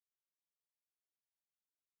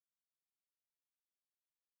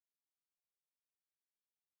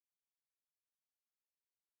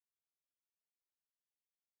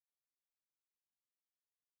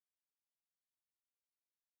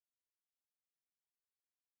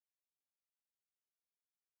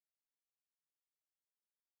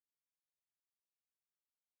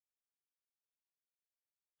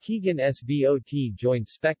Keagan SBOT joined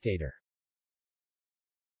spectator.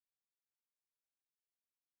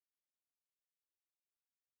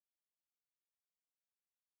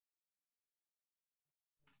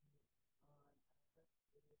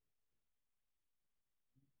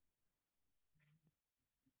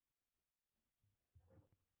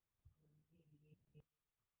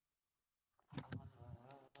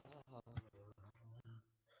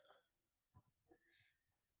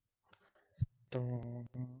 Story.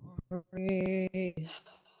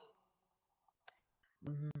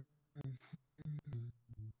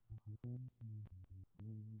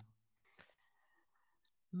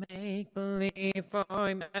 Make believe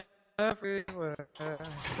I'm everywhere.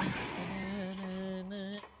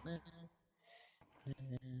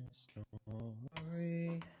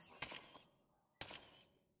 Story.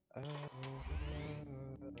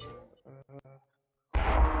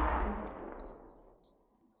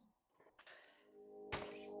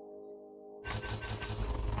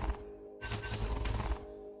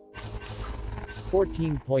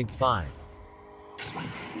 14.5.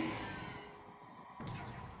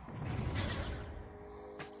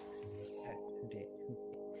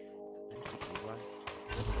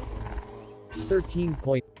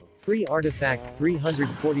 Free artifact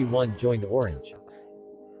 341 joined orange.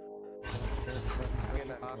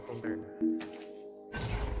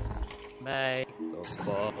 Make the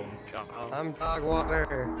phone call. I'm dog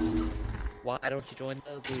water. Why don't you join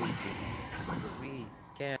the blue team so we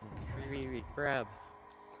can grab?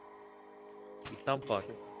 You dumb fuck.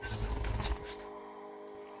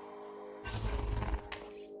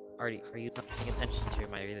 Artie, are you not paying attention to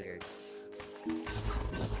my lyrics?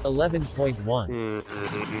 11.1.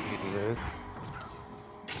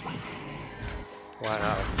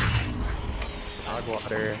 Wow. Dog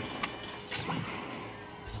water.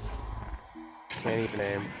 Can't even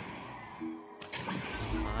name.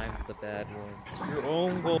 I'm the bad one. Your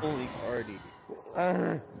own goalie, Artie.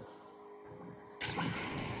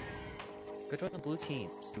 Go join the blue team,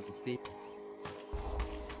 stupid.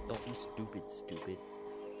 Don't be stupid.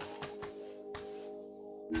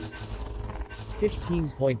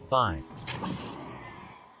 15.5.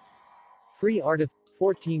 Free artifact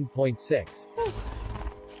 14.6.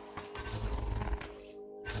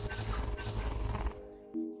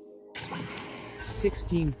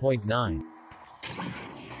 $16.9.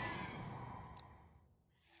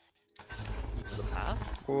 The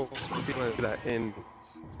pass? Cool. Let's see if I'm gonna do that in.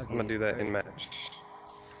 I'm gonna do that in match.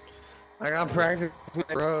 I got practice with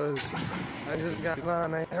my bros. I just got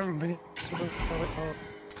on. I haven't been.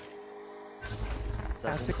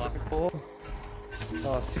 That's cool.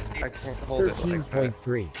 Oh, see, I can't hold it like that.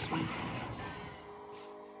 13.3.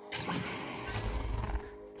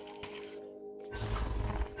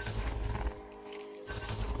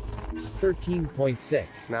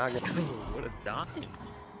 $13.6. Now I get. What a dime.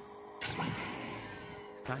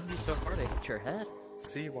 Trying you so hard I hit your head.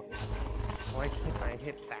 See why can't I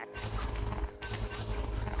hit that?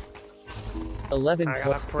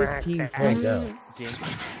 15.0. Jinx.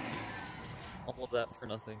 All of that for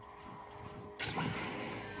nothing.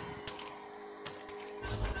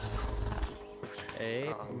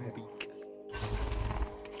 A week.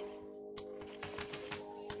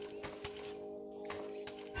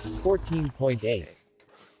 $14.8.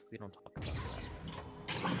 We don't talk about that.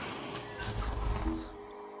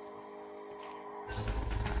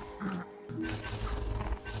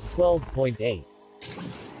 12.8.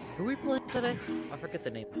 Who are we playing today? I forget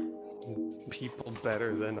the name. People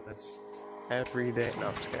better than us every day. No,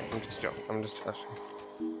 I'm just kidding. I'm just joking. I'm just joking.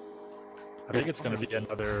 I think it's going to be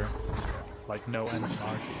another, like, no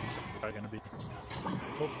MMR team. So it's probably going to be,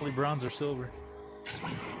 hopefully, bronze or silver.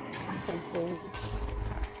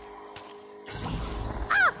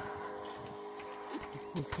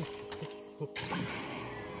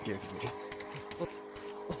 Give me. Oh,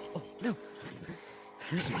 no.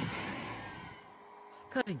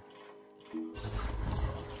 Cutting.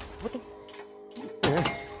 What the?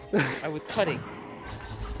 I was cutting.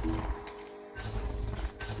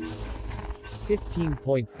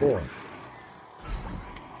 15.4.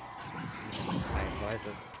 I advise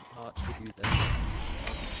us not to do that.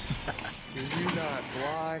 Do you not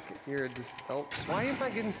block? You're just. Oh, why am I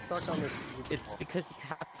getting stuck on this? It's because you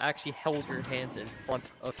have to actually hold your hand in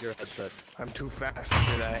front of your headset. I'm too fast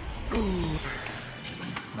for that. Ooh.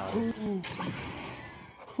 No.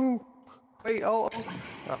 Ooh. Wait. Oh.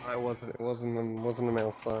 Oh, it wasn't. It wasn't a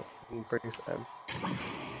mail slot. I'm pretty sad.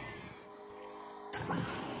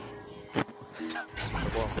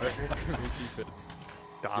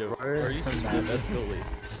 Yo, are you mad? That's Billy.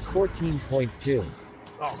 14.2.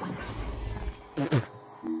 Oh.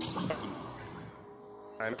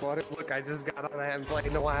 time. Look, I just got on. I haven't played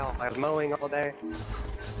in a while. I was mowing all day.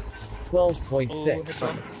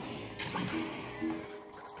 12.6.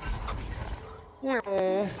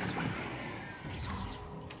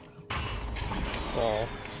 Oh.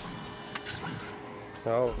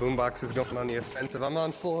 Oh, Boombox is going on the offensive. I'm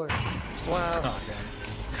on floor. Wow. Oh,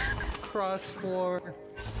 Cross floor.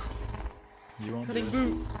 you won't Cutting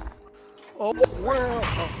do boot. Oh, wow.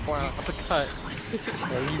 Oh, wow. The cut.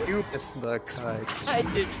 Oh, you missed the cut. I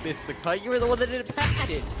didn't miss the cut. You were the one that didn't pass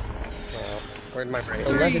it. Well, where'd my brain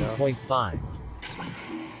 11.5.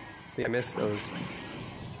 See, I missed those.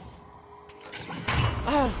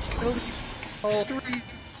 Oh, Oh, three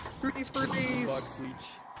for these. box leech.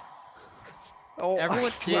 Oh,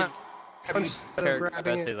 Everyone did I'm every paragraph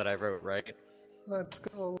grabbing essay it. that I wrote, right? Let's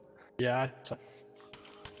go. it. Yeah. So,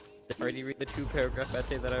 Did I already read the 2-paragraph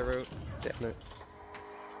essay that I wrote? Damn it.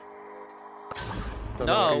 Don't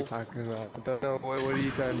know what No. you're talking about. I don't know. What are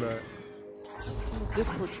you talking about?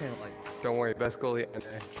 Discord channel, like. Don't worry, best goalie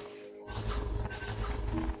NA.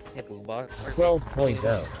 Hey, Boombox.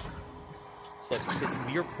 12.0. Look, his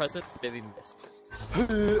mere presence made me missed.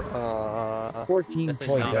 14.0.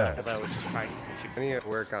 Because I was just trying to I need to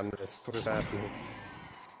work on this. What is happening?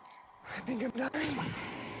 I think I'm dying.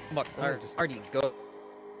 Look, Artie, go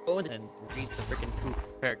and read the freaking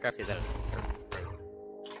 2-paragraph essay that I wrote.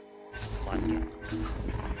 Last game.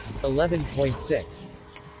 11.6.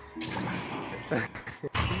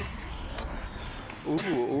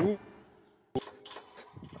 Ooh.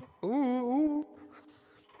 Ooh.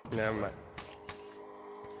 Never mind.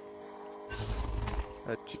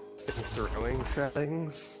 Adjusting throwing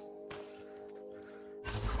settings.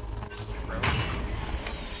 I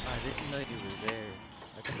didn't know you were there.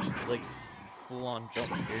 I just, like, full-on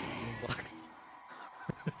jump scared Boombox.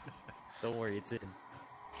 Don't worry, it's in.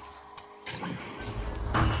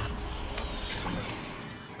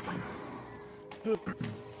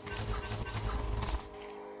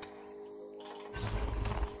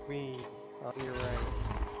 We on your right.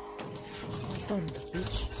 Stunned,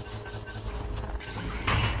 bitch.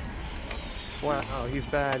 Wow, he's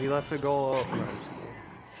bad. He left the goal open. No, I'm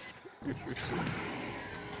just kidding.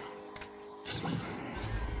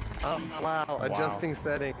 Oh, wow. Adjusting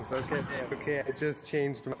settings. Okay, I just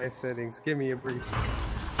changed my settings. Give me a brief.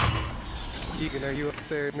 Keagan, are you up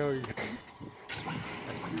there? No, you're...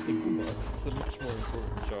 It's a much more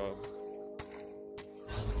important job.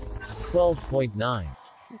 12.9.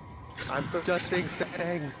 I'm adjusting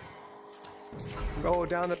settings. Go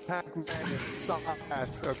down the pack, man. Soft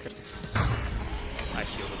pass. Okay. I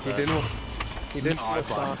shielded He that. didn't No, want I a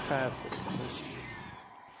soft pass.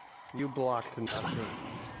 You blocked nothing.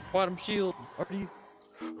 Bottom shield. Artie.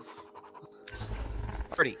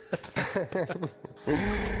 Artie.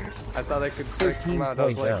 I thought I could check him out. I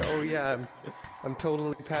was like, 13.0. oh yeah, I'm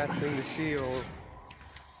totally passing the shield.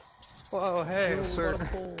 Whoa, hey, sir.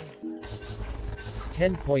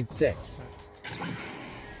 10.6.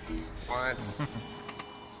 What?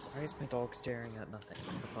 Why is my dog staring at nothing?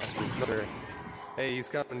 What the fuck? Sir. Hey, he's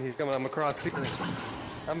coming. I'm across too.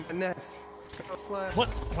 I'm a nest. Go slap. what?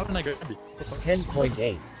 Why didn't I go?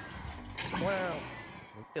 10.8. Wow.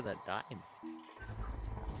 Look at that dime.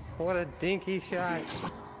 What a dinky shot.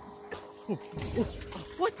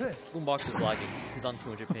 What? Boombox is lagging. He's on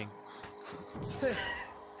 200 ping.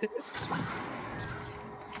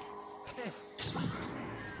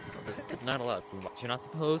 This is not allowed, Boombox. You're not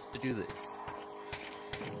supposed to do this.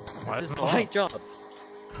 Why This is is it my allowed? job.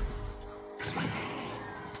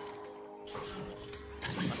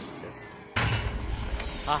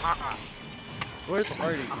 Aha! Where's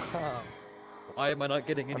Artie? Why am I not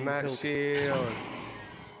getting any I'm at kills? shield.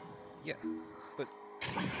 Yeah, but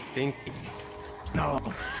Dinky. No.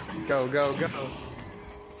 Go.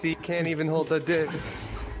 See, can't even hold the disc.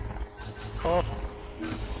 Oh.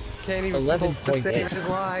 Can't even hold the 11.8. save his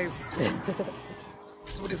life.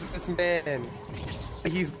 What is this man?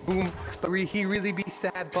 He's boom. He really be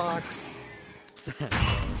sad box.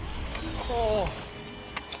 Oh.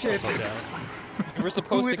 Shit. we're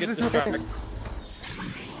supposed to Who get is this man? distracted.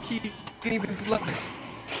 He can't even block.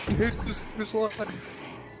 Who's left?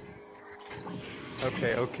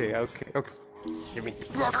 Okay. Give me.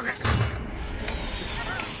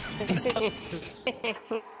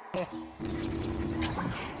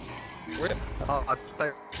 Where Oh,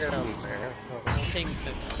 there down there. ping?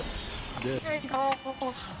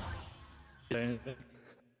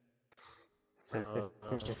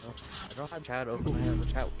 I don't have chat open. I have the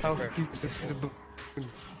chat. How Fair. deep is the buffoon?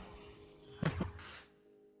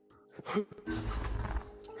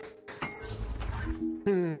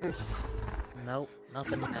 Nope,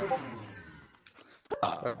 nothing yet.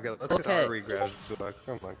 Okay, let's get our regrabs.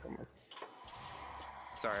 Come on, come on.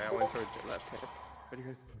 Sorry, I went towards your left hand. Ready,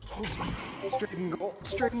 ready. Straight in goal.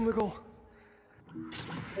 Straight in the goal.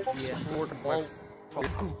 Yeah. I'm working Well, my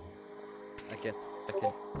I guess I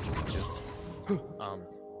can.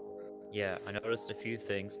 Yeah, I noticed a few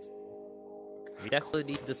things. We definitely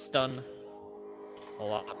need to stun a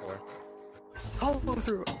lot more. follow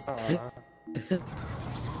through.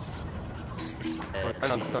 I'm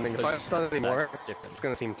not stunning. If I stun anymore, It's different. it's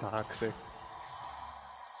gonna seem toxic.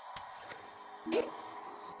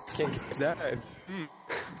 Can't get that.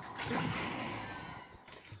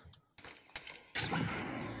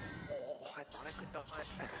 I thought I could die.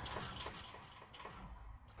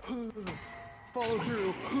 Follow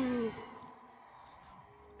through.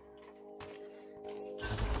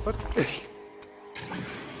 What?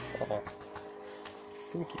 Oh.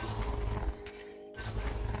 Stinky.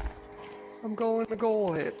 I'm going to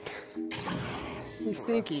goal hit. He's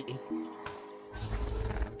stinky.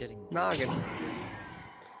 I'm getting Noggin.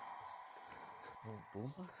 Oh,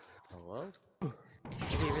 boombox? Hello? Maybe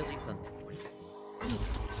it really is on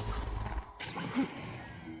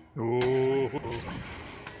Ooh.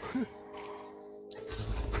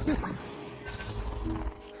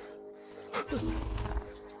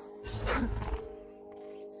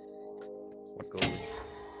 What goal?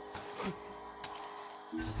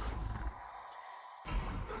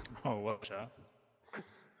 Oh, what shot?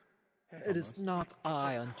 It is not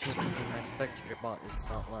I until my spectator bot is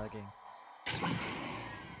not lagging.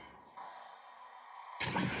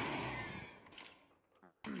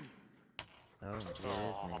 Oh, it is me.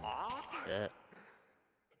 Shit.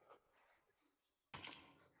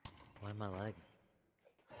 Why am I lagging?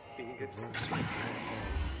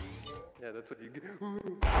 Yeah, that's what you get.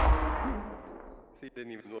 See,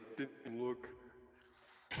 didn't even look. Didn't even look.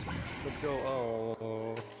 Let's go.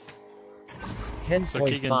 Oh. 10.5. So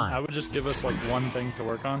Keagan, I would just give us like one thing to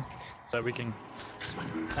work on, so that we can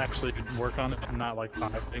actually work on it, and not like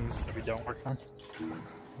 5 things that we don't work on.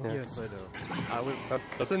 Yeah. Yes, I know. I would.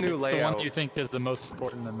 That's a new The layout. one you think is the most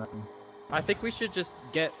important, and then I think we should just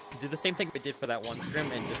do the same thing we did for that one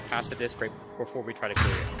scrim and just pass the disc right before we try to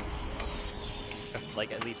clear it.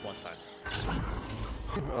 Like at least one time.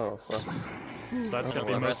 Oh. Well. so that's gonna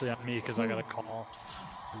be well, mostly on me because I gotta call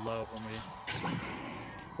low when we.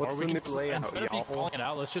 What's or the we new can just, layout, instead of me y'all? calling it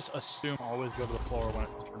out, let's just assume always go to the floor when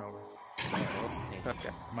it's a turnover. Okay.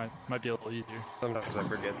 Might be a little easier. Sometimes I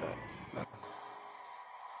forget that.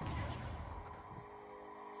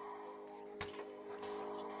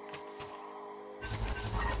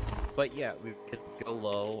 But yeah, we could go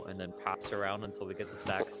low and then pass around until we get the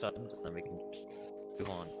stack stunned, and then we can move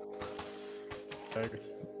on. I agree.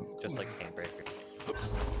 Just like Handbreaker.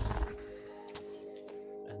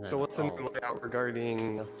 And then So what's the new layout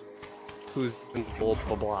regarding who's in blah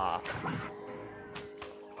blah blah?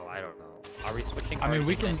 Oh, I don't know. Are we switching? I mean, ours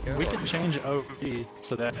we to can Mango? change OV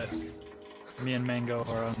so that me and Mango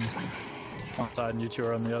are on one side and you two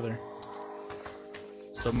are on the other.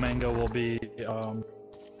 So Mango will be I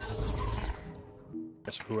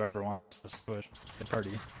guess whoever wants to switch the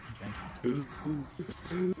party.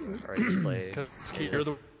 Alright, play. Because you're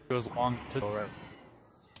the one who goes along to the right.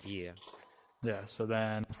 Yeah. Yeah. So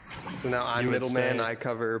then. So now I'm You would middleman. stay- I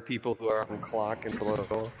cover people who are on clock and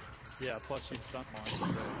below. Yeah. Plus you'd stunt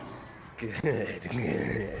one. Good,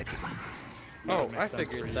 good. Oh, Makes I sense for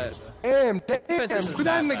figured you that. Damn, Defense isn't put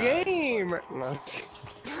that in the that bad. game. No.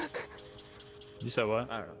 You said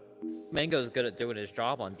what? I don't know. Mango's good at doing his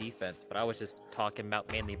job on defense, but I was just talking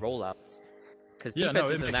about mainly rollouts. Because Yeah, no,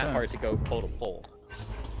 defense it isn't makes that hard sense. to go pole to pole.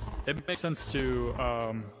 It makes sense to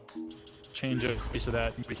change it so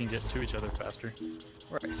that we can get to each other faster.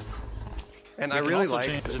 Right. And We I can really also like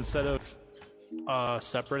change instead of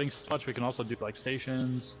separating so much. We can also do like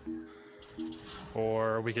stations,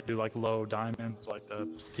 or we could do like low diamonds, like the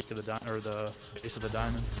peak of the diamond or the base of the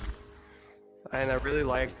diamond. And I really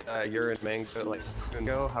liked your and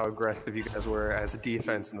Mango, how aggressive you guys were as a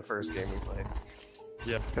defense in the first game we played.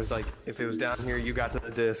 Yeah, Because like, if it was down here, you got to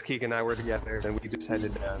the disc, Keegan and I were together, then we just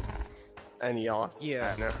headed down. And y'all,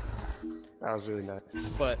 Yeah. I know. That was really nice.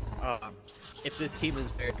 But if this team is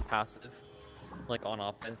very passive, like on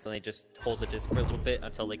offense, and they just hold the disc for a little bit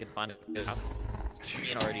until they can find a good pass,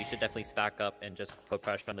 me and Artie should definitely stack up and just put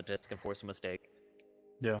pressure on the disc and force a mistake.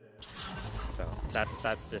 yeah. So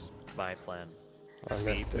that's just my plan. I We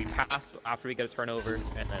missed it. pass after we get a turnover,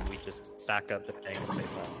 and then we just stack up depending on the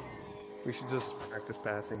face off. We should just practice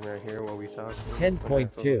passing right here while we talk.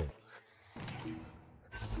 10.2.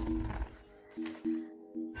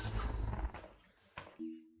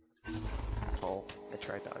 Oh, I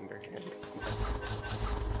tried to underhand.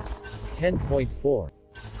 10.4.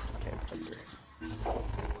 Can't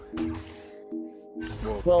remember.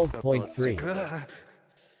 12.3.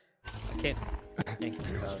 I can't.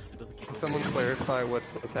 It doesn't Can someone clarify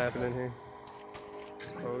what's happening here?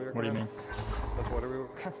 Oh, What do you mean? What are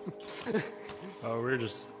we? Oh, we're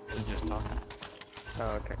just talking.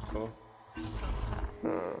 Oh, okay, cool.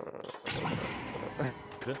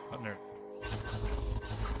 Good. Oh, no.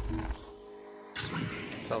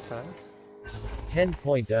 Self-pass?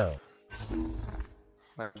 10.0.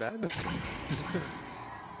 My bad. Dude,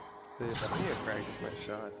 I need to practice my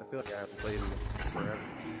shots. I feel like I haven't played in forever.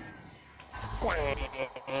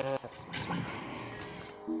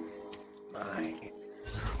 My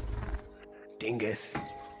dingus.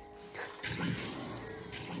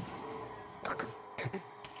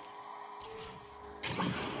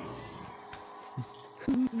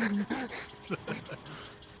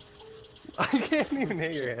 I can't even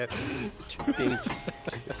hit your head. Dink.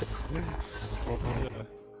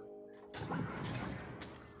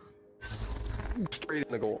 Straight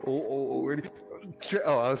in the goal. Where'd he...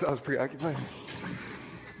 Oh, I was preoccupied.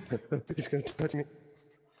 He's gonna touch me.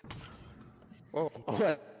 Oh,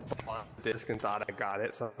 disc and thought I got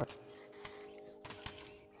it, so.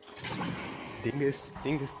 Dingus.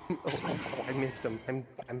 Oh, I missed him.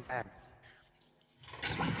 I'm bad.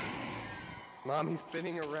 Mom, he's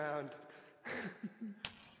spinning around.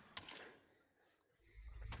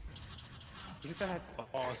 He's bad.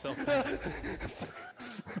 Oh, self-pass.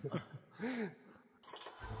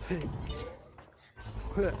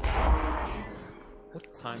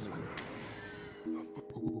 What time is it?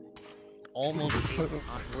 Almost 8.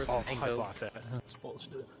 Where's Oh, I Mango? bought that. That's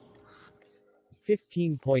bullshit.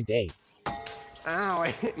 15.8. Ow,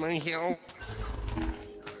 I hit my heel.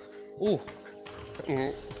 Ooh.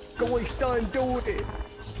 Go away, stun, do it.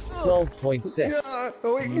 12.6. Yeah.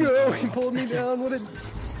 Oh wait, no, he pulled me down. What a...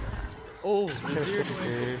 Oh,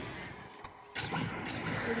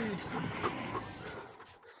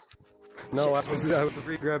 No, I was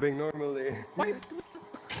re-grabbing normally.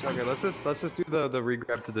 Okay, let's just do the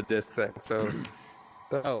re-grab to the disc thing. So.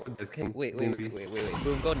 Oh, okay. Wait.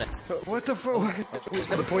 Boom, go next. What the fuck?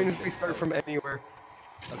 The point is we start from anywhere.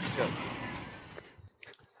 Okay, go.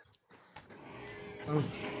 Oh.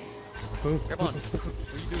 Come on. What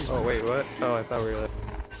are you doing? Oh wait, what? Oh, I thought we were like.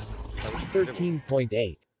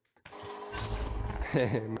 13.8.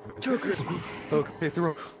 Joker. Okay,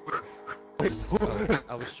 throw. Wait.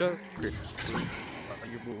 I was sure. You're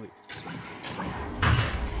bully.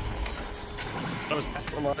 That was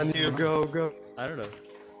pass. Come on, you go. I don't know.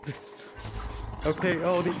 Okay,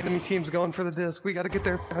 oh, the enemy team's going for the disc. We gotta get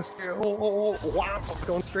there faster. Oh, wow,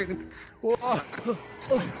 going straight in. Whoa.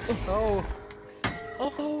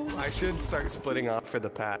 Oh, I should start splitting off for the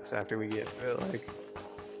pass after we get to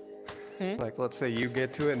it, like let's say you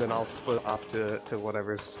get to it, and then I'll split off to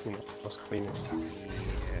whatever's, most convenient.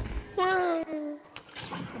 Come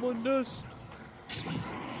on, Nest.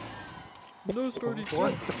 Nest already.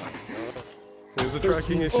 What the fuck? There's a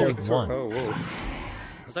tracking issue. 13.1. Oh, whoa.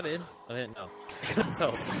 Was that in? I didn't know. I couldn't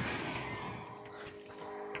tell.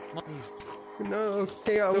 Come on. No,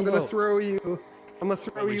 okay, I'm Don't gonna go. throw you. I'm gonna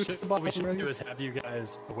throw you to the What we bottom. should do is have you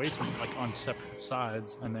guys away from, like, on separate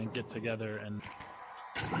sides, and then get together and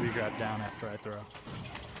re-grab down after I throw.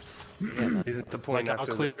 Is it the point Like,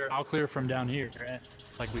 after I'll clear from down here,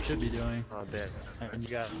 like we should be doing, Oh, dead. and you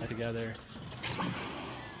guys together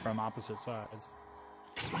from opposite sides.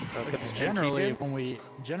 Okay. Because generally,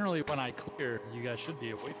 when I clear, you guys should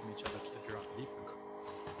be away from each other if you're on defense.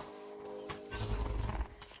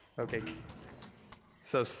 Okay.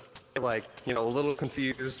 So, like, a little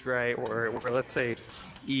confused, right? Or let's say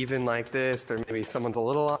even like this, or maybe someone's a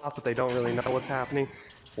little off, but they don't really know what's happening.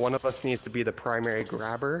 One of us needs to be the primary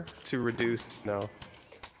grabber to reduce,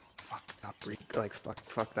 fucked up,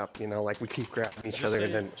 like we keep grabbing each other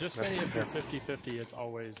and then. Just say if you're 50-50, it's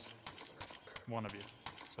always one of you.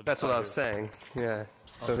 So That's just what I not was you. saying. Yeah.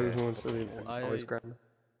 So Okay. who wants to be always I- grab?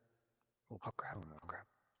 I'll grab.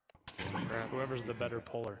 Whoever's the better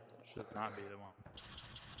puller should not be the one.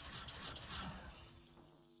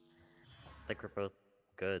 I think we're both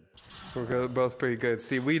good. We're both pretty good.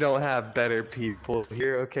 See, we don't have better people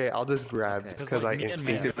here. Okay, I'll just grab Okay. because I me and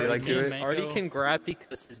instinctively Mango- like me do and it. Mango- Artie can grab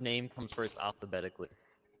because his name comes first alphabetically.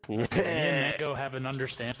 Me and Mango have an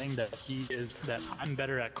understanding that that I'm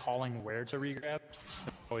better at calling where to regrab.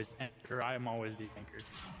 So always anchor. I am always the anchor.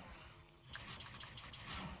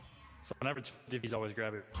 So whenever it's 50, he's always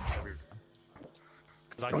grabbing.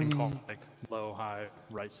 Because I can call like low, high,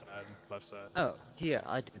 right side, left side. Oh, yeah,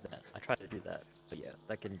 I do that. I try to do that. So yeah,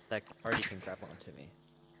 that Artie can grab onto me.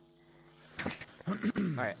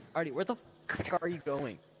 Alright, Artie, where the fuck are you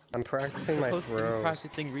going? I'm practicing my Supposed to be throws.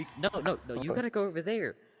 practicing no, you gotta go over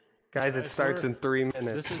there. Guys, it I starts swear, in 3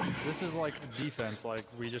 minutes. This is like defense. Like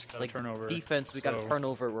we just It's gotta like turn over. defense, we gotta so- turn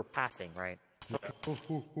over, we're passing, right?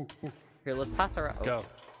 Here, let's pass her out. Go.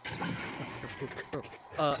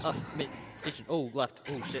 Up, mid, station. Oh, left.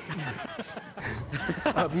 Oh, shit.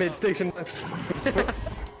 Mid station.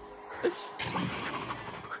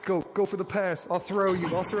 Go for the pass. I'll throw you.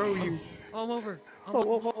 Oh, I'm over.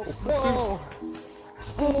 Whoa.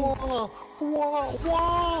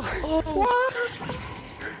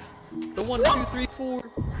 The 1, 2, 3, 4.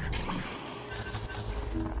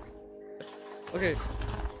 Okay.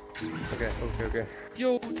 Okay.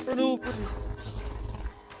 Yo, turn over.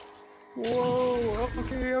 Whoa,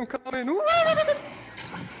 okay, I'm coming. Oh,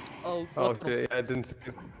 Oh, what's going on? yeah, I didn't see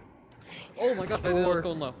it. Oh my god, I think that was 4.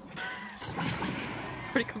 going low.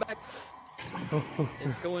 Hurry, come back.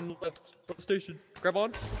 It's going left. Go station. Grab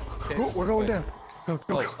on. Okay. Oh, we're going wait. down. Go.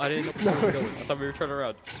 Oh, I didn't know where we were going. I thought we were turning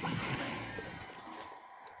around.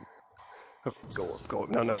 Go up.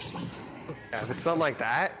 No. Yeah, if it's something like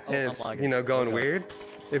that, Oh, and I'm it's, lagging. you know, going Okay. weird,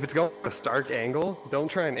 if it's going a stark angle, don't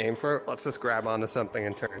try and aim for it. Let's just grab onto something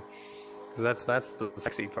and turn. Because that's the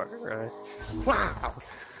sexy part, right? Wow!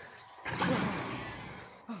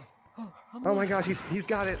 Oh my gosh, he's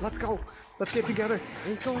got it. Let's go. Let's get together.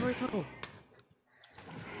 He's going right through.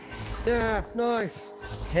 Yeah, nice.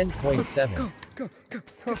 10.7. Go.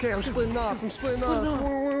 Okay, I'm splitting off. Shoot.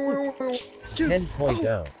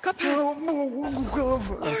 10.0. Cut pass.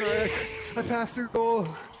 Whoa. I'm sorry. I passed through goal.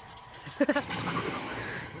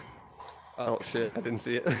 Oh shit, I didn't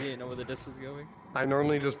see it. You didn't know where the disc was going? I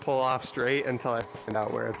normally just pull off straight until I find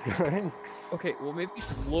out where it's going. Okay, well maybe you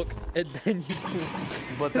should look and then you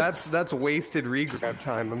But that's wasted regrab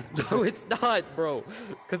time. I'm just No, it's not, bro.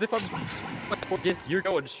 Because if you're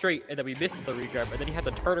going straight and then we miss the regrab and then you have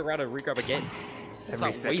to turn around and regrab again. It's every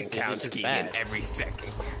not second wasted, counts, it's just Keagan. bad. Every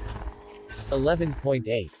second.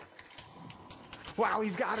 11.8. Wow,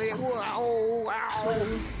 he's got it. Wow.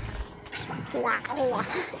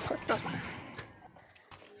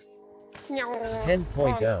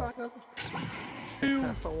 10.0.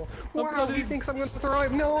 Wow, he thinks I'm gonna throw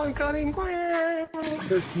him. No, I'm cutting.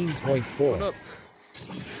 13.4.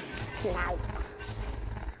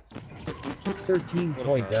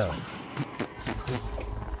 13.0.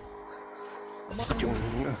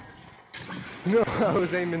 No, I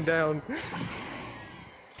was aiming down.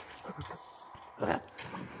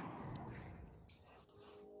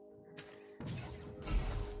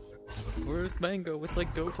 Where's Mango? It's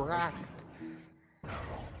like go Cracked.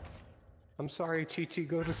 I'm sorry, Chi-Chi,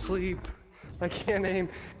 go to sleep. I can't aim.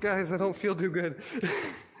 Guys, I don't feel too good.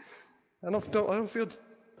 I don't feel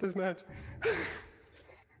this match.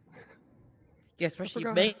 Yeah, especially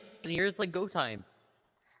forgot. May. Here's like go time.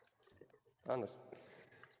 Honest.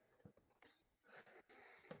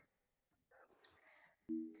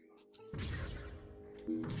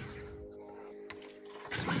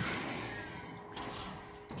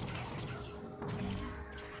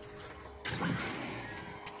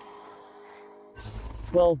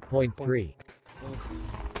 Twelve point three.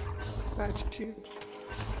 That's you.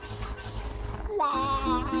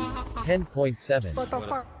 10.7. What the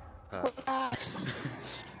fuck?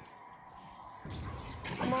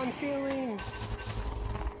 I'm on ceiling.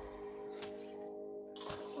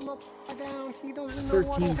 I'm upside down. He doesn't know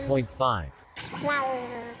what to do. 13.5. Wow.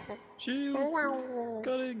 Chill. Wow.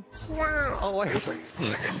 Cutting. Wow. Oh,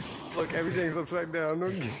 look, everything's upside down.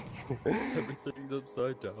 Everything's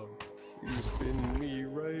upside down. You spin me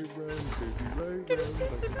right round, baby, right round.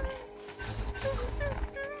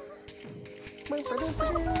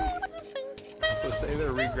 So say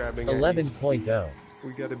they're regrabbing. 11.0.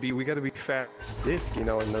 We gotta be fat disc, you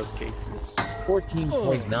know, in those cases.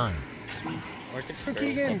 14.9.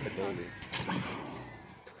 Keagan.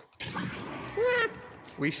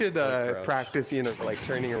 We should practice, you know, like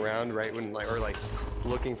turning around right when, like, or like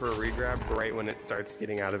looking for a regrab right when it starts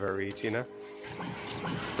getting out of our reach, you know.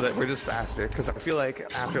 So that we're just faster, because I feel like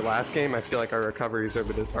after last game, I feel like our recoveries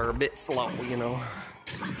are a bit slow, you know.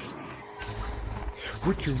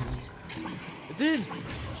 It's in.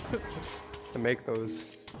 To make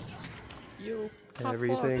those. Yo.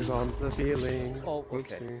 Everything's on the ceiling. Oh,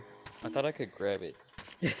 okay. Oopsie. I thought I could grab it.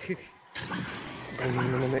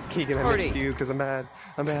 Keagan, I Party. missed you because I'm mad.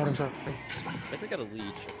 I'm sorry. I think we got a leech.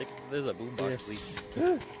 I think there's a boombox leech.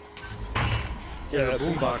 Yeah,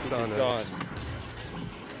 boombox on It's it. gone.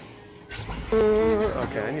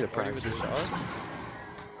 Okay, I need to Party with practice. the shots.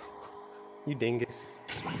 You dingus.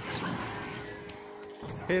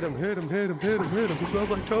 Hit him. He smells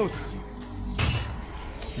like toast.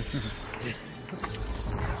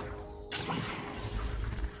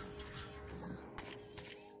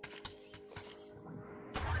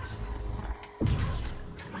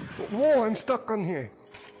 Oh, I'm stuck on here.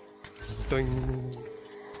 Ding.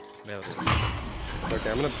 No. Okay,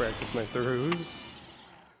 I'm gonna practice my throws.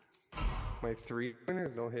 My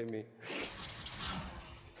three-pointers don't hit me.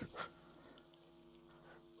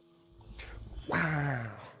 Wow.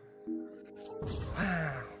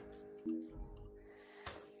 Wow.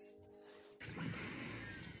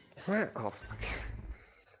 What? Oh, fuck.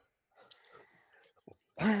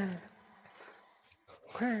 Wow.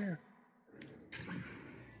 Wow.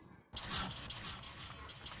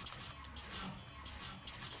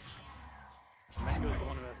 Mango's the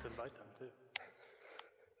one who has to invite them too.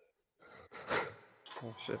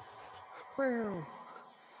 Oh, shit. Wow.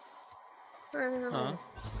 Huh?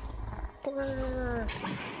 Wow.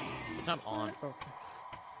 It's not on.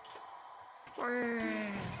 Wow.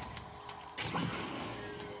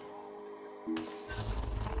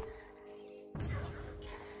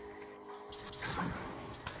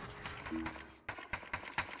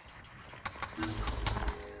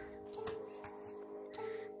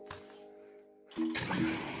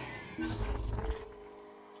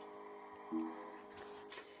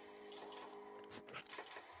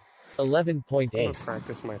 11.8. I'm gonna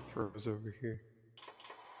practice my throws over here.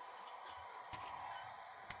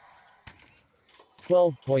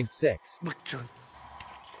 12.6.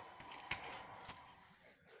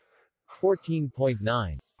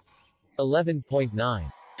 14.9.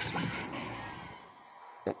 11.9.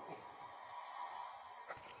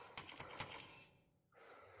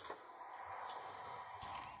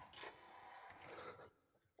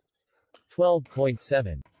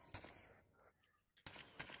 $12.7.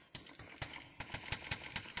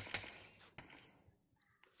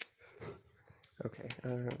 Okay,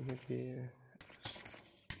 maybe.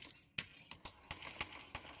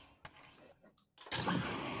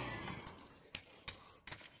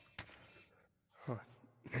 Huh.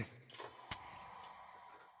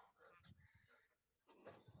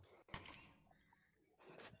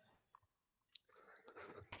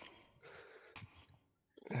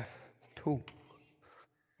 Two.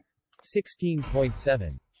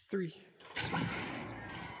 16.7. 3.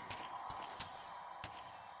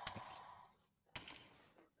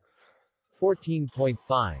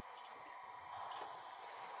 $14.5.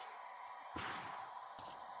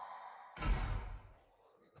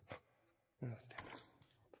 Oh, damn.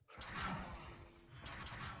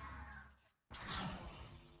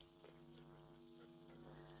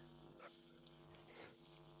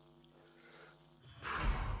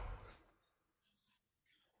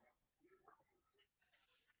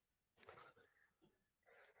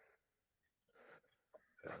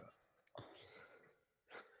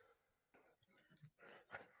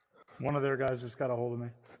 One of their guys just got a hold of me.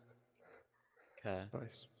 Okay.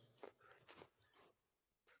 Nice.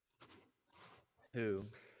 Who?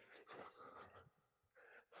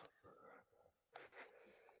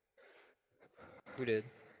 Who did?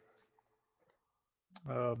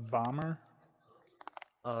 Bomber.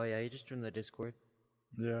 Oh yeah, he just joined the Discord.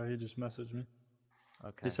 Yeah, he just messaged me.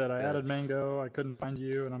 Okay. He said, I good. added Mango, I couldn't find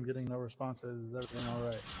you, and I'm getting no responses. Is everything all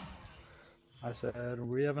right? I said,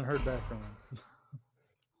 we haven't heard back from him.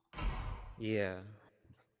 Yeah.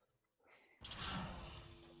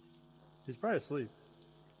 He's probably asleep.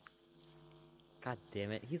 God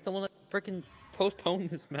damn it. He's the one that freaking postponed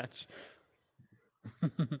this match.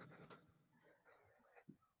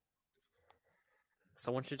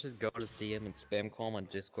 Someone should just go to his DM and spam call him on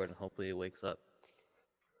Discord and hopefully he wakes up.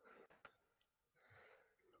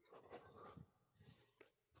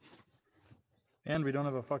 And we don't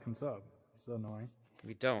have a fucking sub. It's annoying.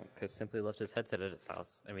 We don't, because Simply left his headset at his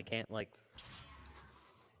house, and we can't, like...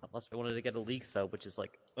 Unless we wanted to get a league sub, which is,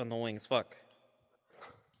 like, annoying as fuck.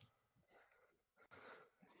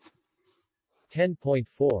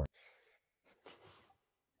 10.4.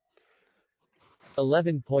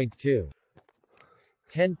 11.2.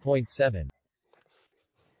 10.7.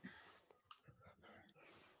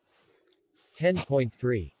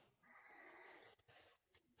 10.3.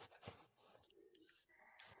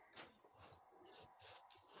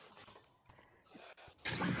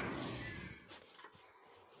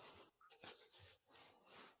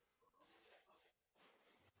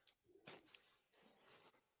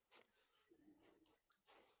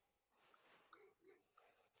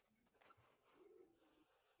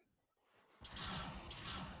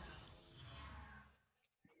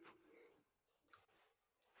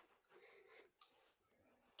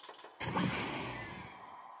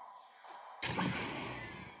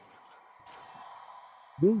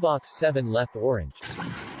 Boombox 7 left orange.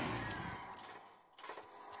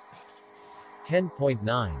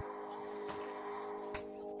 10.9.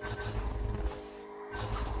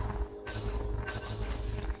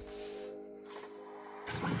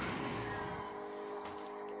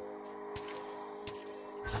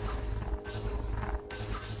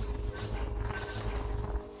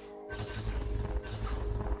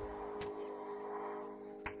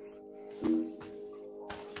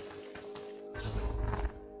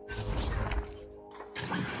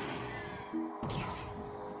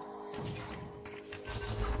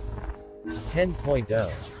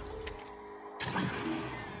 10.0.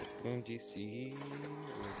 Boom DC.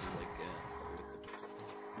 Or is it like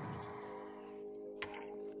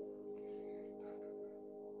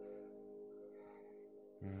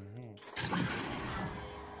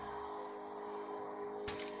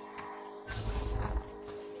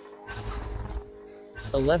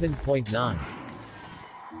 11.9.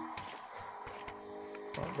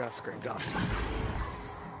 Oh, got scraped off.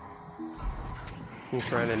 You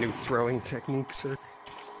trying a new throwing technique, sir?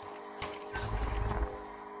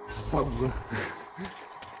 Whoa.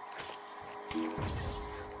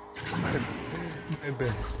 My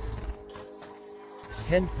bad.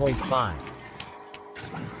 10.5.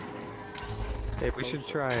 Hey, we should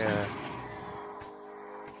try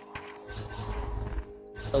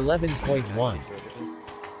 11.1.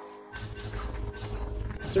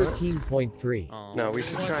 13.3. No, we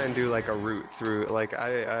should try and do like a route through. Like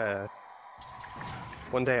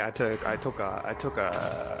one day I took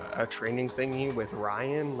a training thingy with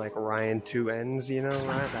Ryan, like Ryan 2 N's, you know,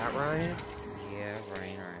 right? That Ryan. Yeah,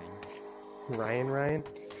 Ryan.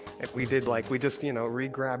 And we did like we just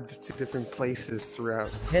re-grabbed to different places throughout.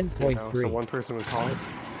 10.3. So one person would call it,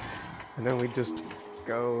 and then we just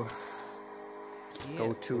go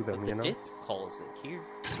to them, you know. It calls it here.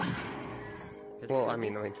 Well, I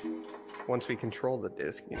mean, like once we control the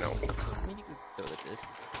disc, you know. I mean, you could throw the disc.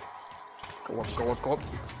 Go up.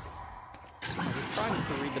 I was trying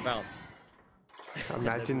to read the bounce.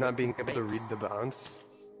 Imagine not being able to read the bounce.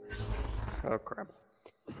 Oh crap.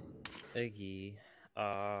 Iggy.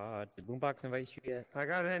 Did Boombox invite you yet? I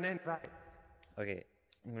got an invite. Okay,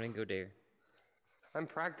 I'm gonna go there. I'm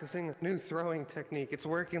practicing a new throwing technique. It's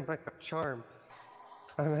working like a charm.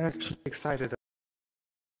 I'm actually excited.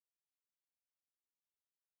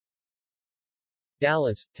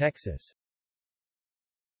 Dallas, Texas.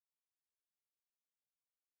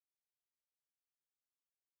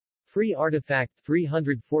 Free Artifact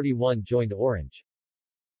 341 joined Orange.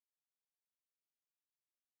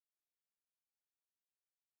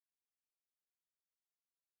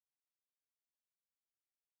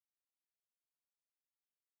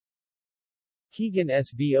 Keagan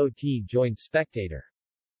SBOT joined Spectator.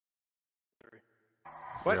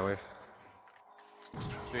 What? Really?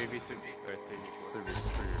 3v3 or 3v4?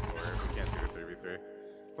 3v4. We can't do a 3v3.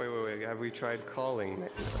 Wait. Have we tried calling?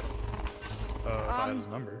 If I have his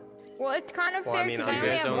number. Well, it's kind of Well, I fair mean, because I I only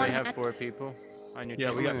just have Only one have hand. 4 people on your Yeah,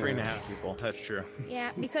 team. we got 3.5 people. That's true.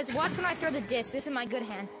 Yeah, because watch when I throw the disc. This is my good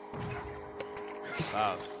hand.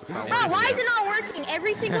 Wow. Oh, why is it not working?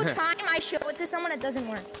 Every single time I show it to someone, it doesn't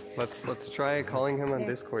work. Let's try calling him on Here.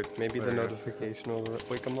 Discord. Maybe the Okay. notification will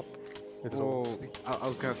wake him up. It's Well, I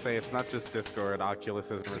was gonna say it's not just Discord.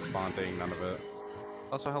 Oculus isn't responding. None of it.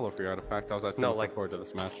 Also, hello for your artifact. I was actually No, looking like- forward to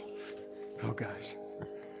this match. oh gosh.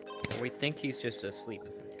 We think he's just asleep.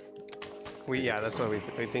 That's why we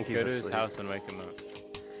think he's Go to his asleep. house and wake him up.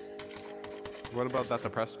 What about that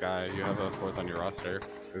depressed guy? You have a 4th on your roster.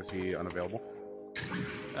 Is he unavailable?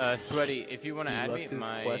 Sweaty, if you want to He add me, left his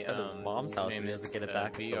my quest at his mom's house and name doesn't is, get it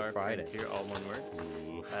back until VR Friday. Here, all one word.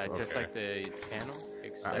 Just okay. like the channel.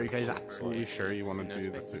 Are you guys except for absolutely sure you want to no do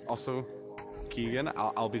the spaces. two? Also, Keegan,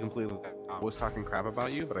 I'll be completely. I was talking crap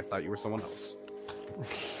about you, but I thought you were someone else.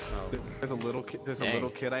 There's a little kid. There's a Dang. little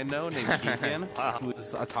kid I know named Keegan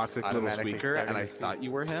who's a toxic little Automatically squeaker, and I starting. thought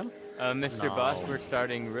you were him. Mr. Boss, we're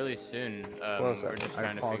starting really soon. We're sorry. just I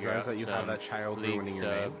trying to figure apologize out that you have some that child league ruining your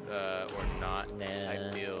sub, name. or not. Nah,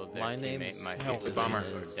 I feel their my teammate name's- might no, be bummer.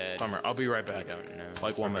 dead. Bummer. I'll be right I back. don't know.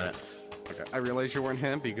 Like 1 minute. Okay. I realized you weren't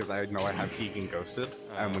him because I know I have Keegan ghosted,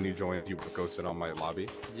 and when you joined, you were ghosted on my lobby.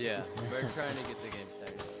 Yeah, we're trying to get the game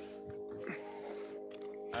started.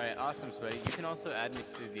 Alright, awesome, Sweaty. You can also add me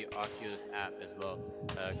to the Oculus app as well,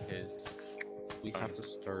 because We have to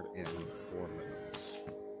start in 4 minutes.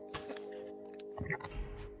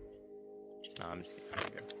 no, I'm just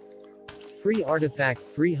kidding. There you go. Free Artifact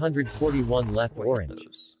 341 left Orange.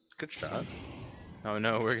 Good shot. Oh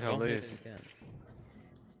no, we're gonna Don't hit lose. it again.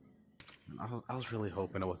 I was really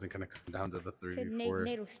hoping it wasn't gonna come down to the Said 3v4.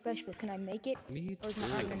 NATO special. Can I make it? Me Or is too. my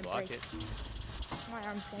I arm can gonna block break? it. My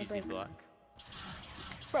arm's gonna Easy break. block.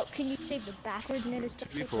 Bro, can you save the backwards NATO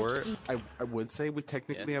special? Before, Let's see. I would say we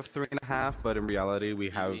technically Yes. have 3.5, but in reality we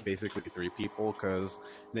have Easy. basically 3 people because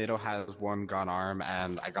NATO has 1 gone arm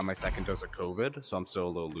and I got my 2nd dose of COVID, so I'm still a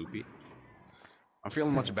little loopy. I'm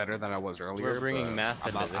feeling much better than I was earlier. bringing but math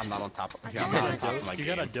I'm into not, I'm not this. on top. I Yeah, I'm thought not you on top were of my You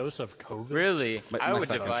game. got a dose of COVID? Really? My- I my would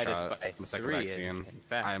second divide shot, us by my second 3. vaccine. In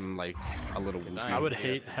fact, I'm like a little weak. Design. I would Yeah,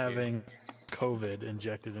 hate thank you. having COVID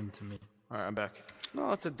injected into me. Alright, I'm back.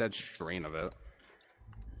 No, it's a dead strain of it.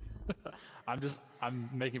 I'm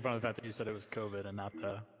making fun of the fact that you said it was COVID and not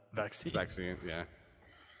the vaccine. Vaccine, yeah.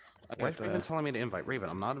 Why is Raven telling me to invite Raven?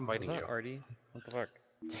 I'm not Is inviting that you. Artie? What the fuck?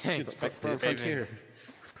 It's Frontier.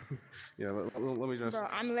 Yeah, let me just. Bro,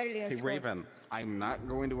 I'm literally Hey gonna score. Raven, I'm not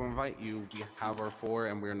going to invite you. We have our 4,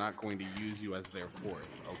 and we're not going to use you as their 4th.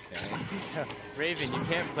 Okay. Raven, you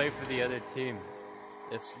can't play for the other team.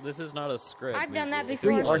 This is not a script. I've done that 3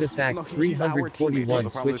 before. artifact, No, he's our teammate. 341 The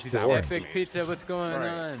problem is switch he's to our orange. Epic Pizza, what's going Right.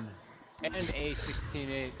 on? And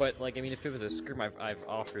A16-8. But like, I mean, if it was a scrim, I've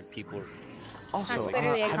offered people. Also, That's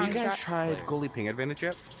literally a have you guys contract. tried goalie ping advantage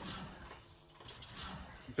yet?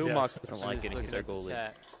 Boombox Yes. doesn't like it if he's our goalie.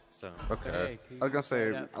 Chat. So Okay. Hey, I was gonna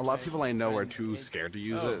say, yeah, a lot of people I know are Keagan. too scared to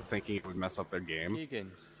use Oh. it, thinking it would mess up their game.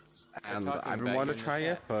 Keagan. And talking I've been about wanting you to in try the it,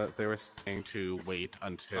 chat. but they were saying to wait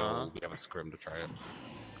until we have a scrim to try it.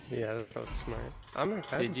 Yeah, that's probably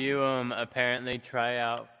smart. Did you apparently try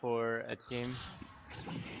out for a team?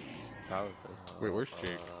 probably. Wait, where's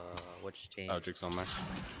Jake? Which team? Oh, Jake's on there.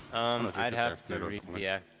 Jake's I'd up have there. to No, read no. the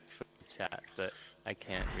actual chat, but I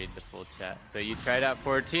can't read the full chat. But you tried out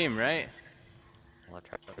for a team, right? Well, I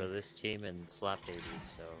tried for this team and Slap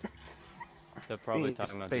Babies, so They're probably These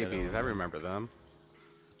talking about the other babies, one. I remember them.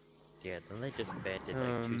 yeah. Then they disbanded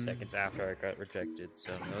like 2 seconds after I got rejected,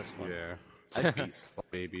 so that was fun. Yeah. I'd be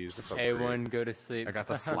slap babies. If Hey, one, go to sleep. I got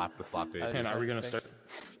the slap baby. And are we gonna start?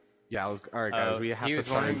 Yeah, alright guys, we have he to was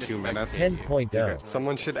start in wanting to 2 minutes. spectate. 10.0.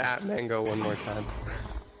 Someone should at Mango one more time.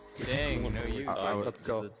 Dang, no, you. Let's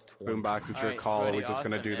go. Boombox, it's your Alright, call. sweaty, We're just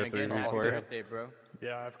gonna awesome, do the and 3 again, happy report. birthday, bro.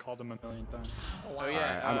 Yeah, I've called him a million times. Oh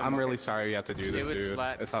yeah, I'm really sorry you have to do it this, was dude.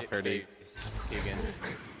 slap It's not fair to you. Keagan.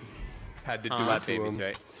 Had to do Slap it to babies, him.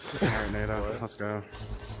 right? Alright, Nato, let's go.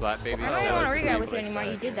 Slap babies. I don't that want was to regret Steve's with you anymore.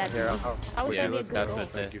 You did that to me. I was Yeah, gonna be a good that's girl. what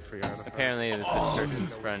the. Thank you for your artifact. Apparently, it was this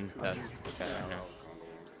person's friend that chat right now.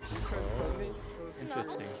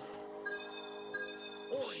 Interesting.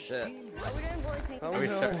 Shit. Are we doing bully ping? Oh,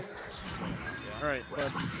 no. Alright,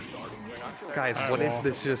 bud. Guys, Alright, what well. if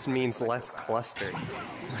this just means less cluster?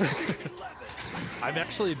 I've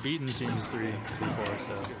actually beaten teams 3 before,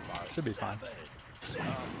 so should be fine.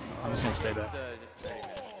 I'm just gonna stay back. Alright,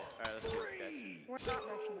 let's do it, We're not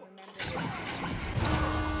rushing, remember.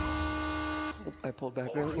 I pulled back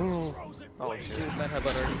really. Oh shit. How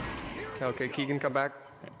about Artie? Okay, Keegan, come back.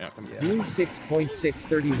 Yeah. Blue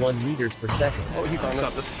 6.631 meters per second. Oh, he's on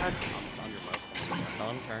us. It's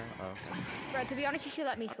on turn. Oh, okay. Bro, to be honest, you should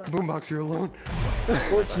let me score. Boombox, you're alone.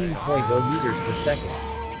 14.0 meters per second.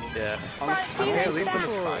 Yeah. Okay, at least this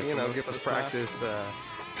will, you know, give us practice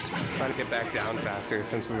trying to get back down faster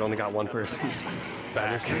since we've only got one person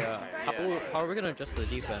back. How are we gonna adjust the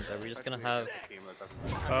defense? Are we just gonna have?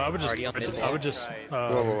 I would just, Already on mid I would just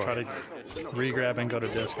try to re-grab and go to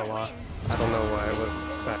disc a lot. I don't know why,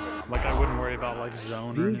 but Like I wouldn't worry about like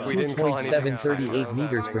zone or Blue anything. We didn't call anything. 2.738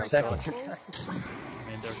 meters per second. I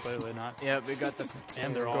mean, they're clearly not. Yeah, we got the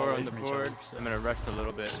And they're all score away on the from each board. other, so- I'm gonna rush a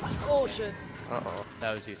little bit. Oh shit. Uh-oh.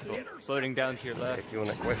 That was useful. Floating down to your left. If you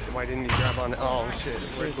wanna, why didn't you grab on? Oh shit!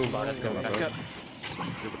 Where's Boombox going? Back up.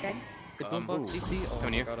 Did Boombox DC? Oh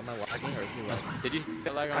Come my here. god, am I lagging or is he lagging? Did you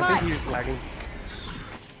get lag on? I think he's lagging.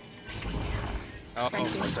 Oh,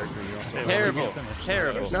 Thank you. Okay, terrible, well, we can finish.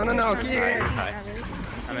 terrible. No, no, Keagan. Hi.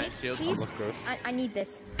 I'm See, at shield. please? Look good. I need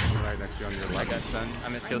this. Right next to you on your I left. got stunned.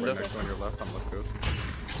 I'm at shield need though. this. On your left, I'm look good.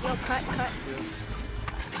 Yo, cut.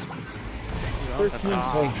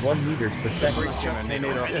 13.1 meters per second.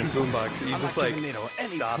 And Boombox, you just like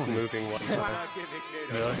stopped moving one time,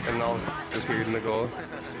 and all of a sudden it appeared in the goal.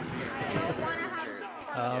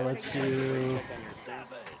 Let's do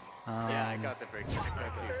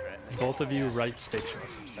both of you right station.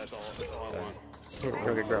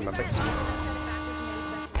 Okay, grab my pick.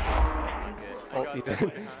 Oh, you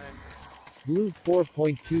did. Blue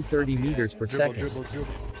 4.230 meters per second. Dribble.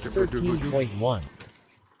 13.1.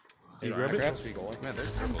 You grab it?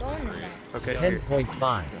 I'm going with that. Okay, here.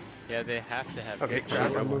 10.5. Yeah, they have to have. Okay,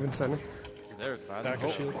 grab. I'm moving center. They're fine. Back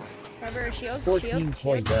of shield. Cover a shield.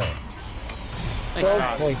 14.0.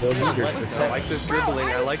 12.0 meters per I second. like this dribbling.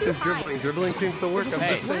 I like this dribbling. Dribbling seems to work. I'm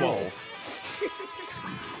Hey, just saying.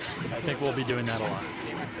 I think we'll be doing that a lot.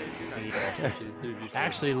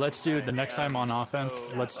 Actually, let's do the next time on offense.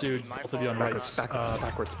 Let's do both of you on right.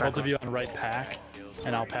 Backwards. Both of you on right pack,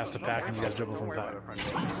 and I'll pass to pack, and you guys dribble from pack.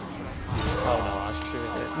 Oh,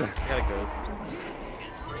 I got a ghost.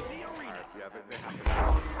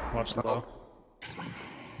 Watch the low.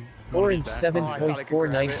 Orange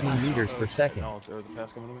 7.419 meters per second.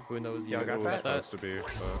 Who knows you? Y'all got What was that? Supposed to be,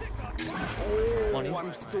 but... no.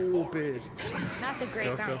 I'm stupid. That's a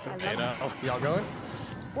great bounce. I love it. Y'all going?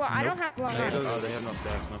 Well, I don't have long arms. Oh, they have no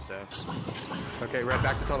stacks, no stacks. Okay, red,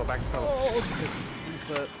 back to tunnel, back to tunnel. Oh, okay.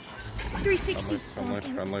 Reset. 360.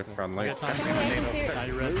 Friendly. Get time. Clear Now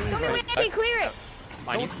you ready? Don't let me clear it.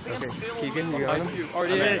 I need Okay, Keagan, you got him?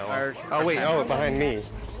 already did. Oh wait, oh, behind me.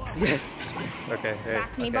 Yes. Okay, hey.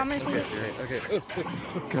 Back to me, bomber. Okay.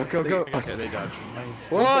 Go, go. Okay, they dodged.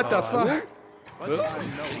 What the fuck?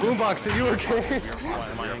 Boombox, are you okay?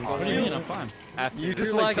 What do you mean? I'm fine. You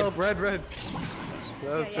just like tell red.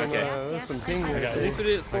 That was some ping. At least we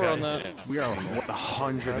didn't score on that. We are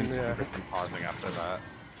 100 Yeah. pausing after that.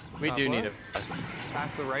 We do need it.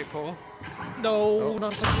 Past the right pole. No,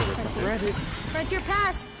 not red. Frontier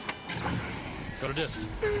pass. Go to disc.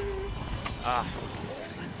 Ah,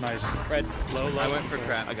 Nice. red. Low. I went for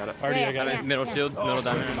crap. I got it. Already, I got Yeah. it. Middle shield, middle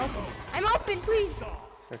diamond. I'm open, please.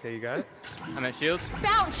 Okay, you got it? I'm at shield.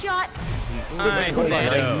 Bounce shot. Nice, 6.9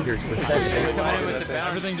 NATO. meters per second. Coming in with the bounce.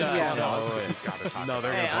 Everything just shot. goes down. No,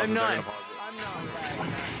 they're Hey, I'm not.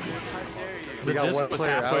 We The got disc one was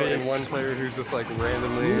player out halfway. and one player who's just like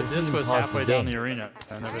randomly. The disc was Pause halfway the down game. the arena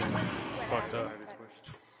and everything fucked up.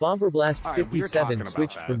 Bomber Blast Alright, we were 57 talking about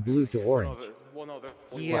switched that. from blue to orange.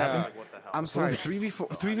 Yeah. I'm sorry,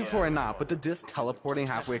 3v4 and not, but the disc teleporting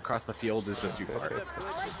halfway across the field is just too far.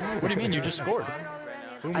 What do you mean? You just scored.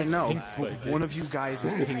 I know, but one of you guys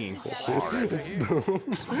is pinging hard.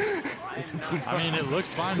 I mean, it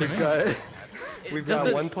looks fine to me. We've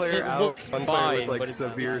got one player out, one player with like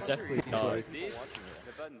severe. definitely not.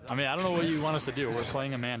 I mean, I don't know what you want us to do. We're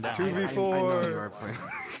playing a man down. 2v4. I know you are playing.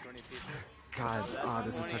 God,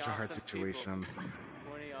 this is such a hard situation.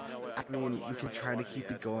 I mean, we can try to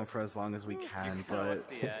keep it going for as long as we can, but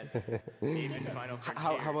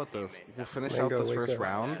how about this? We'll finish out this first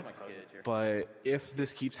round, but if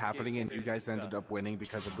this keeps happening and you guys ended up winning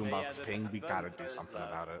because of Boombox ping, we gotta do something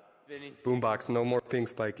about it. Boombox, no more ping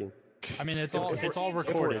spiking. I mean, it's all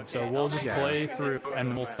recorded, so we'll just play through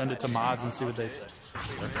and we'll send it to mods and see what they say.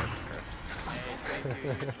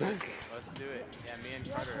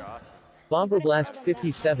 Bomber Blast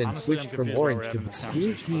 57 Honestly, switched I'm from confused why orange we're to having this blue.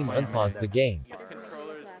 conversation. Team unpaused the game.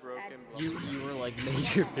 You were like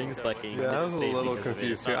major ping spiking. Yeah, I was a little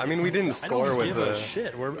confused too. I mean, we didn't I score don't with give a the.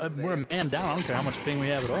 shit. We're a man down. I don't care how much ping we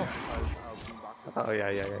have at all. Oh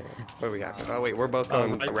yeah. What do we have? Oh wait, we're both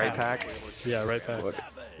going right right pack. pack. Yeah, right back.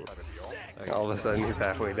 All of a sudden, he's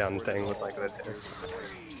halfway down the thing with like the.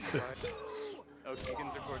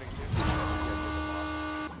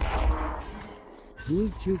 Blue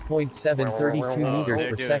 2.732 meters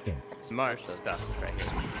per second. Smart stuff right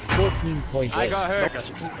here. 14.8. I got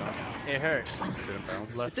hurt. It hurt.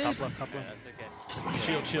 Left, top left.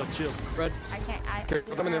 Shield. Red. I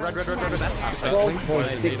can't. Come in, red. That's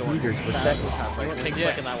 12.6 meters per second. Ping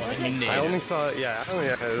spiking that one. I only saw. Yeah, I only.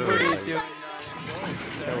 That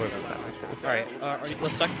wasn't that much. Alright,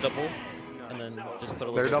 let's stack the double, and then just put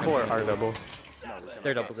a little Their bit double or of our double?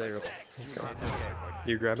 Their double.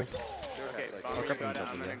 You grabbing?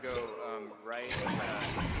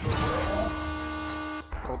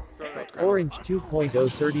 Orange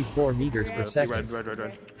 2.034 meters per second.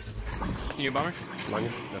 Red. Can you bomber?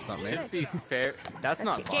 That's not me. To be fair, that's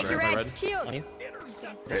not Get bomber. your red shield. On you?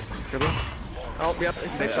 Oh, yeah,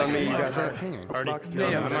 it's fixed on me. You guys are pinging. box.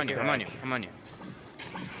 Yeah, I'm on you.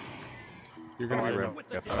 You're gonna be red.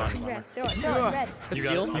 That's fine. Red. Throw it, red. You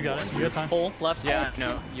got it. You got time. Pull left. Yeah,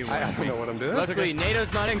 no, you I won. don't know what I'm doing. Luckily,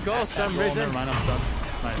 NATO's not in goal for some Oh, reason. never mind. I'm stunned.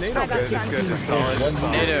 Nice. It's good. It's good. It's solid. 1 It's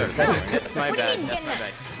solid. meter NATO, per second. that's my What do you bad. mean That's my getting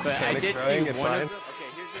bad. But I Panic did throwing, see it's one fine. of.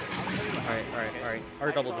 Alright.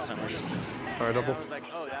 Our double this time. Our double.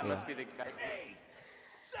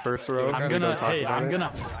 First row. I'm we gonna. don't talk Hey, about I'm it.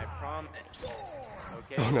 gonna.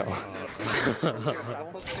 Oh no.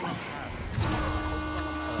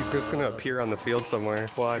 He's just gonna appear on the field somewhere.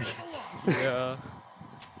 Watch. Yeah.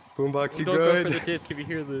 Boombox, you Don't go for good? the disc if you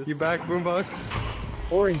hear this. You back, Boombox?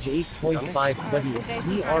 Orange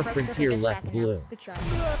 8.520. PR Frontier left blue. Good try.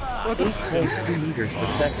 8.2 meters per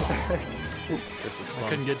second. I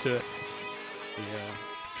couldn't get to it.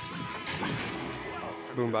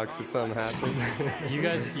 Boombox, did something happen? You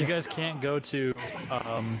guys can't go to.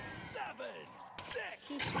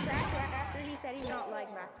 He's cracked after he said he's not like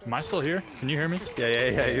master. Am I still here? Can you hear me?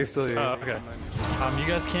 Yeah, you're still here. Oh, okay. You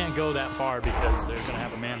guys can't go that far because they're gonna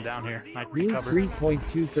have a man down here. I can Blue recover.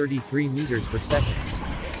 3.233 meters per second.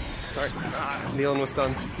 Sorry. Kneeling with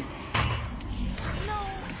stuns.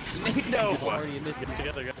 No. Get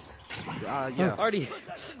together, guys. Yeah. Already.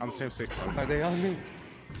 I'm same six. Are they on me?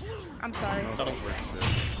 I'm sorry.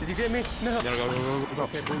 Did you get me? No.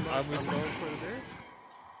 Okay, boom. I was so.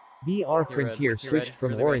 BR Frontier You're switched red. from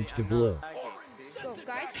You're the orange to blue. Go.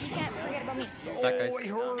 guys. You can't forget about me. Stack, guys.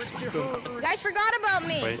 You guys forgot about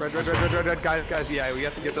me. Wait. Red, guys, yeah, we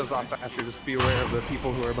have to get those off after. Just be aware of the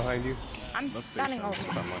people who are behind you. I'm stunning all of you.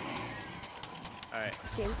 Alright.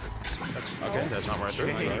 Okay. Okay, that's not where I threw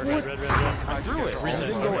it. Red. I threw it. I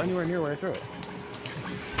didn't go anywhere near where I threw it.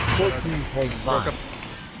 14.5. Let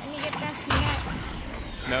me get back to that.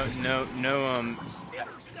 No,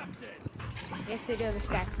 Yes, they do have a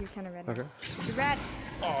stack. You're kind of red. Okay. You're red.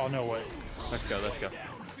 Oh, no way. let's go.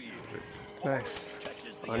 Nice.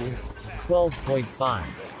 On you. 12.5.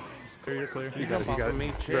 You're clear. You got it.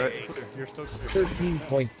 me, You're still clear.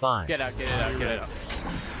 13.5. Get out.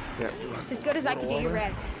 Yeah. It's as good as I can do. You're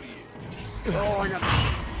red.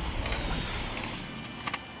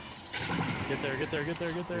 Get there. You're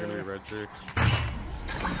gonna be red trick.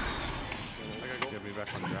 Get me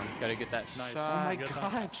back on the ground. Gotta get that Nice. shot. Oh my Good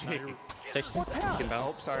god, time. Jake. Station. You can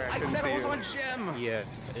bounce. Sorry, I couldn't said see it was you. on Jim. Yeah.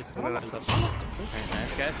 It's Alright,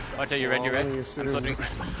 nice, guys. Watch out, you're red. I'm floating.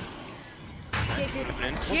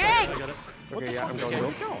 Jake! Okay, yeah, I'm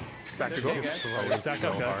going. Back to go. Stack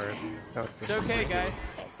up, guys. It's okay, guys.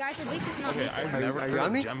 Guys, at least it's not me. I've Are never you heard on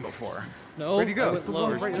of me? Gem before. No. Where'd you go? I It's went the low.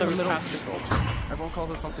 one right in the middle. Everyone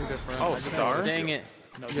calls it something different. Oh, star? Dang it.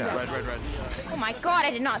 Yeah. Red. Oh my god,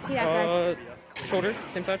 I did not see that guy. Shoulder.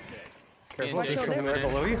 Same side. Careful, What there's shoulder? something right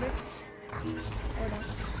below you. Or no.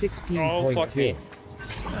 16.2.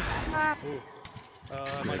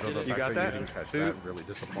 Ah, You got that? That really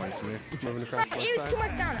disappoints me. Moving across the it left was side. too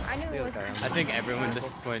much down. I knew it was. I think everyone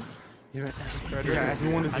disappoints. Yeah,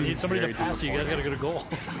 everyone is I need somebody to pass to you. You guys gotta get a goal.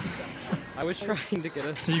 I was trying to get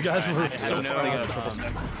a. You guys were so no, funny at triple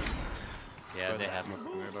stack. Yeah, they have.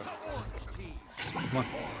 Come on.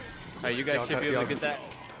 Alright, you guys should be able to get that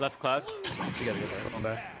left cloud. You gotta get on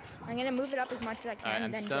back. I'm gonna move it up as much as I can. Alright,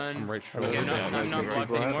 I'm then stunned. I'm right shoulder. Okay, Yeah, I'm not yeah,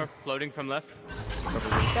 blocked yeah. anymore. Floating from left.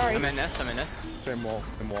 Sorry. I'm at nest. Same wall.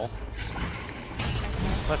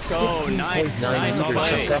 Let's go. Nice 2.9 nice meters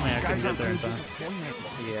play. per Tell me I couldn't get there in time.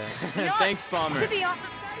 Yeah. You know Thanks, what? Bomber. To be honest,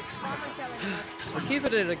 Bomber selling. We're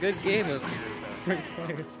keeping it a good game of 3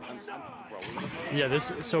 players. Yeah,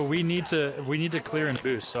 so we need to clear and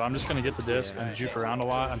boost. So I'm just gonna get the disc and juke around a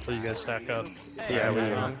lot until you guys stack up. Yeah, we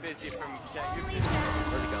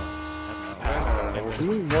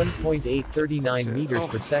Blue 1.839 meters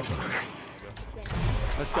per second.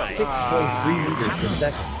 Let's go. 6.3 meters per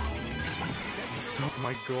second. Oh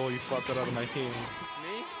my goal, you slapped that out of my hand.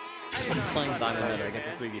 I'm playing Diamond Meta against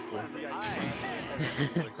a 3v4.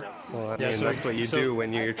 Well, I Yeah, mean, so- that's what you so- do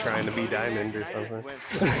when you're trying to be diamond or something.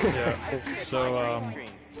 Yeah. So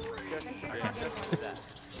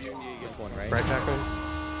One, right? Right back in?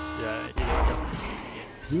 yeah, you gotta go.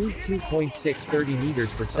 Blue 2.630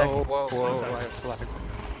 meters per Oh, second. whoa. I have flag.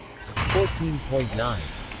 14.9.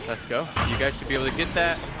 Let's go. You guys should be able to get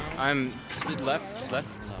that. I'm left. Not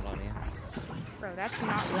on you. Bro, that's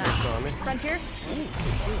not left. On me. Frontier?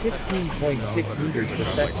 15.6 meters per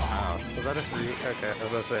second. Was that a 3? Okay, I was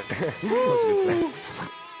about to say.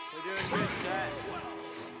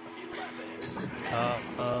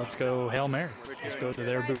 Let's go Hail Mary. Let's go to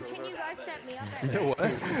their boot. Can you guys set me up?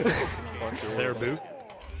 What? Their boot.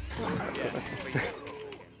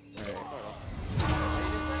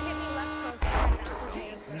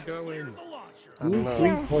 Blue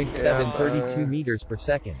 3.732 meters per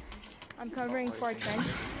second. I'm covering for a trench.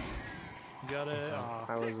 You got it.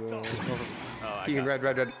 I was, Oh, Keagan, red.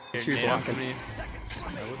 Shoot, blocking.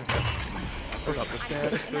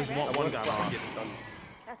 There's one guy on.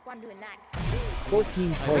 That's why I'm doing that.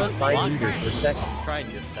 14.5 meters per second. Trying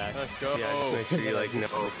to stack. Let's go. Yeah, just make sure you, like,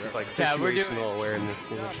 know, like, Yeah, we're doing- situational awareness,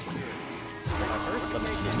 you know.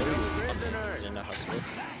 Didn't know how to work.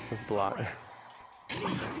 Block.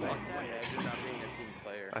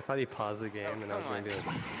 I thought he paused the game, and I was going to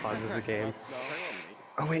pause the game.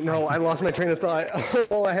 Oh wait, no, I lost my train of thought.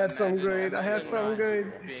 Oh, I had some good.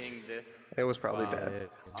 Being this. It was probably bad.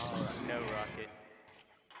 No rocket.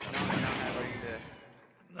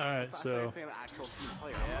 All right, so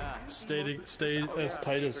Yeah. stay as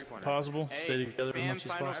tight as possible. Stay together as much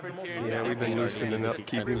as possible. Yeah, we've been loosening up,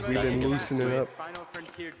 Keagan. We've been loosening up. Final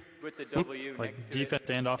frontier with the W. Like defense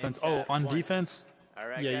and offense. Oh, on defense,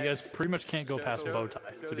 Alright, yeah, you guys pretty much can't go past bow tie,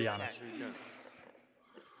 to be honest.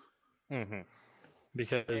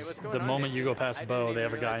 Because the moment you go past bow, they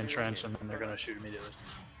have a guy in trench, and then they're gonna shoot immediately.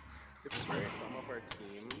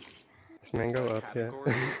 This man go up, yeah.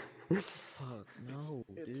 Fuck, no,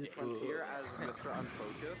 dude.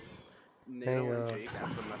 Hang on.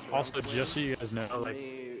 Also, just so you guys know, like,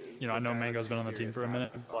 you know, I know Mango's been on the team for a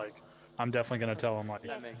minute. Like, I'm definitely gonna tell him like,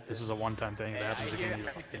 this is a one-time thing. If it happens again, you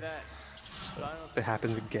It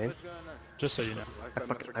happens again. Just so you know.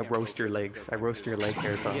 I roast your legs. I roast your leg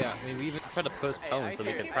hairs off. Yeah, I mean, we even tried to postpone so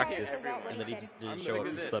we could practice, and then he just didn't show up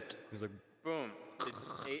and slept. He was like, Boom.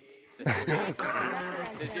 8.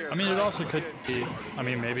 I mean, it also could be. I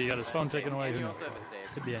mean, maybe he got his phone taken away. Who knows?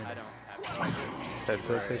 Could be anything. His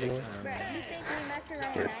headset taken away. Brett, you think we mess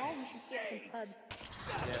around now? You should see some pubs.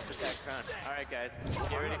 Yeah, put that crown. Alright, guys.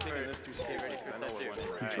 Get ready for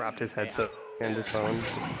set 2. He dropped his headset and his phone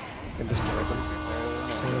and destroyed them.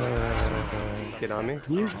 Get on me.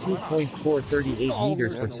 Blue 2.438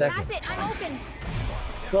 meters per second. That's it, I'm open.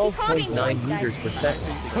 12.9 meters per second.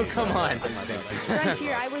 oh, come on.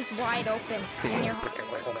 Frontier, I was wide open. And you're...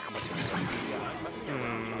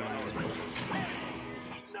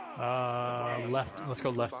 Left. Let's go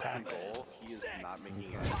left tack.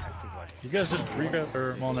 You guys did regrab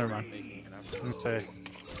or well, never mind. Let me say.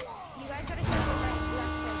 You guys gotta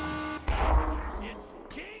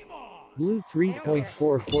check Blue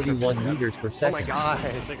 3.441 meters per Oh second. my god.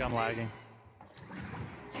 I think I'm lagging.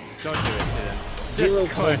 Don't do it to them.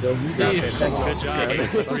 0.0 meters per Good second. job.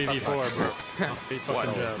 It's a 3v4, bro. Big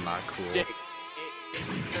fucking job. Not cool.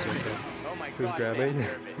 Who's grabbing?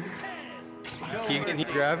 Keagan, you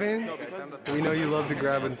grabbing? We know you love to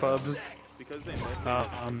grab in pubs.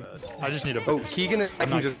 I just need a Oh, boost. Keagan and I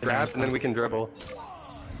can just grab and then we can dribble.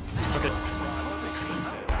 Okay.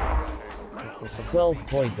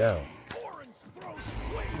 12.0.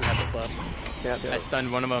 Have this left. Yeah, I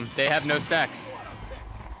stunned one of them. They have no stacks.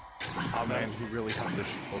 Oh man, you really have this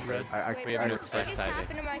shit. Red. We have no stacks either.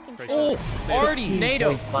 happened to my controller. Oh, already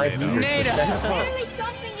NATO. 16.5 meters per second. Literally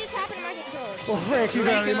something just happened to my controller. Well, thank you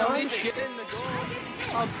very much.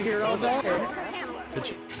 I'll be here all day.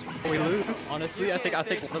 We lose. Honestly, I think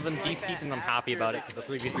one of them DC'd and I'm happy about it because a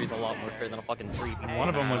 3v3 is a lot more fair than a fucking 3. One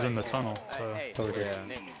of them was in the tunnel, so Yeah.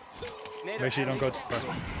 make sure you don't go too far.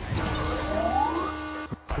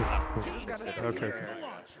 Okay.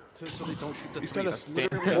 So they don't shoot the He's gonna three.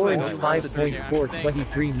 Orange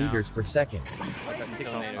 5.423 meters per second. I thought you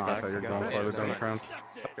were going farther down the ground.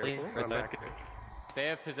 Right side. They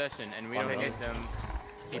have possession, and we don't need them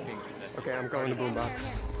keeping possession. Okay, I'm going to boombox.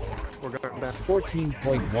 We're going back.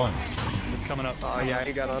 14.1. It's coming up. Oh yeah,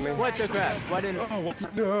 he got on me. What the crap? Why didn't... Oh, what's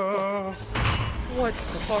No. What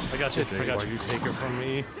the fuck? I got you. I got Why you. you take it from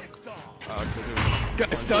me?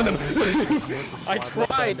 Guys, stun him. I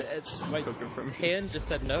tried. It's my Took it from me. hand just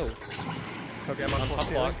said no. Okay, I'm on full Top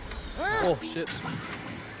stealing. block. Oh shit.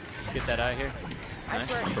 Get that out of here. I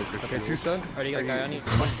swear. Okay, 2 stunned. Already got a guy on you.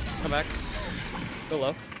 Come back. Go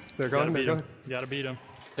low. They're Gotta gone, they're beat him. gone. Gotta beat him.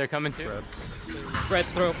 They're coming too. Red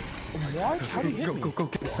throw. Go,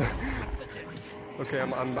 get him. Okay,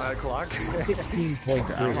 I'm at clock.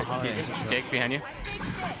 16.3. Jake behind you.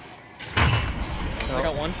 I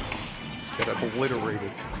got one. Just got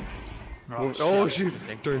obliterated. Oh, Oh, shoot.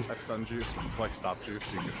 Turn. I stunned you. So I stopped you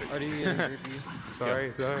so you could take Already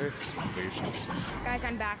Sorry. evasion. Guys,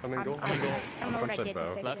 I'm back. I'm in goal. I don't know what I Front did side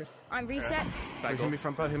to fix bow. it. On reset. Hit me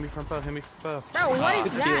front bow, hit me front bow, hit me front bow. Bro, what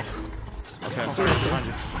is that? Okay, I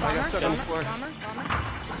got stuck on the floor.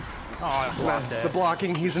 Bomber. The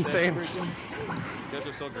blocking, he's insane. You guys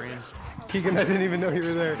are so green. Keagan, I didn't even know you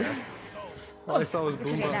were there. All I saw was It's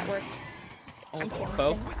okay, that boombox. worked. I'm killing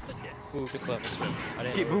Bow. him. Ooh, good stuff. I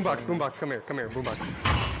didn't. Keep boombox, come here, boombox.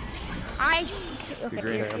 Okay,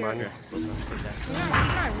 Green, you're I'm on you.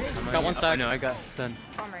 not really. Got one stack. No, I got stunned.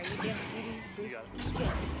 Bomber, you didn't. You just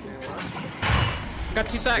Got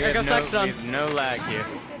 2 stack. I got stack We done. have no lag here.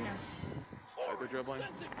 It's good now.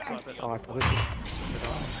 Oh, I thought this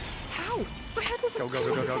How? My head was Go.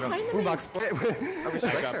 Boombox. Wait.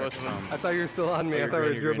 I got both of them. I thought you were still on me. I thought we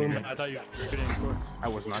were dribbling. I thought you were getting scored. I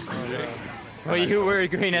was not going to Well, you were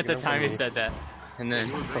green at the time you said that. And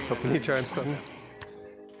then... I was hoping he'd try and stun me.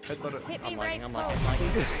 Hit me right. I'm Oh.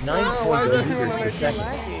 lagging. 9.0 meters per second.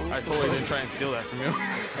 I totally didn't try and steal that from you.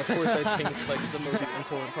 Of course, I think it's like the most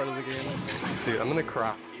important part of the game. Dude, I'm gonna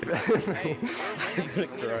cry.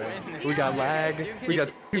 We got lag. We got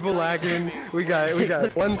people lagging. We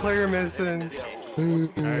got one player missing.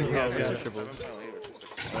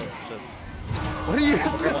 What are you?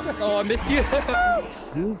 Oh, I missed you.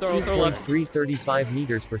 Blue Throw left. 2.335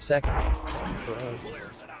 meters per second.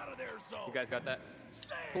 You guys got that?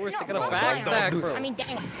 Of course, I got a back stack, bro. I mean,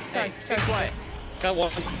 dang it. Hey, Sorry. stay quiet. Got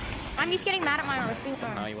one. I'm just getting mad at my arm. Being No,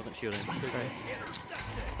 sorry. he wasn't shooting.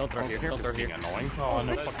 Don't throw here. Don't throw here. annoying. Oh,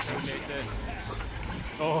 no fucking.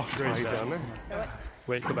 Oh, great He's stat. down there.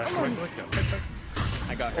 Wait, go back.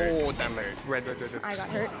 I got hurt. Oh, damn it. Red. I got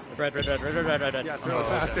hurt. Red. Yeah, throw it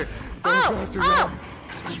faster. Oh! Faster, Oh!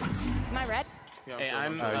 Am I red? Hey,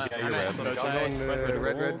 I'm yeah, you're I'm right. at I'm bow Going tie.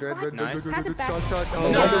 red. Nice. Pass it back. Shot. No,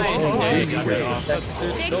 Oh, Hey, Meters per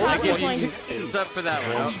second. Jake's hockey points. It's up for that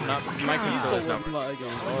one. Not my controller's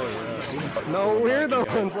not. no, we're the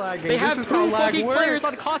ones lagging. They have this is how two lag fucking works. players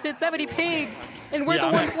on constant 70 ping, and we're Yeah, the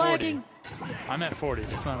I'm at ones 40. lagging. I'm at 40.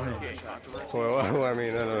 It's not me. Well, I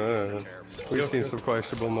mean, we've seen some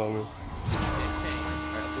questionable moments.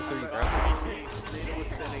 In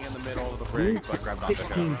the middle of the ring, so I grabbed onto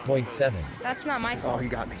him. 16.7. That's not my fault. he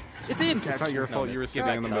got me. It's in. It's not your fault. You were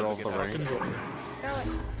standing in the middle of the ring. Throw it.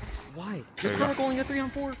 Why? You're kind of going a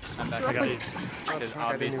 3-on-4. I'm back. I got you. Because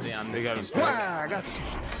obviously I'm the I got you.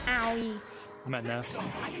 Owie. I'm at nest.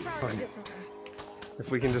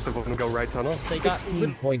 If we can just avoid and go right tunnel. They got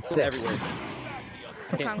 16.6. everywhere.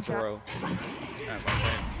 It's a Can't counter shot. throw.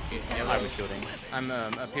 I was shielding. I'm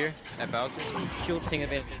up here at Bowser. Shield ping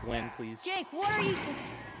advantage when, please. Jake, what are you?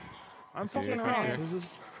 I'm fucking around. This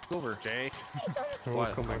is over. Jake. Oh,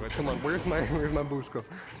 come on. Where's my boost go?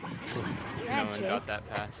 No one got that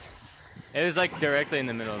pass. It was like directly in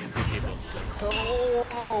the middle of two people.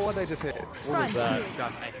 Oh, what did I just hit? What was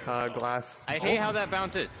Gosh, Glass. I hate how that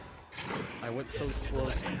bounces. I went so slow.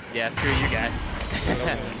 Yeah, screw you guys.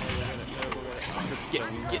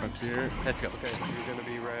 Let's go. Okay, you're gonna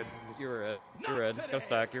be red. You're red. You're red. Go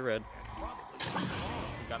stack. You're red. You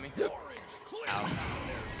got me? Ow.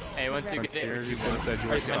 Hey, once you get it, You both said you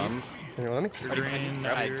were stunned. Can you let me? Green,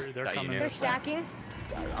 they're thought you coming. knew. They're stacking.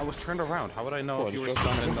 I was turned around. How would I know if you were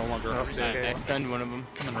stunned and no longer I stunned one of them.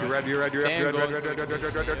 You're red. Stand gold.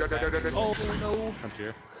 Red. Oh no. Come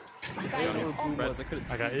here. Guys, it's almost.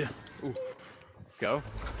 I got you. Go.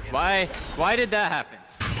 Why? Why did that happen?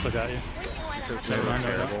 Still got you. Because they were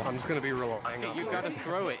terrible. I'm just gonna be relying on You gotta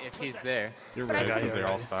throw it if he's there. You're But I right, got because you. they're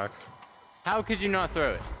all stuck. How could you not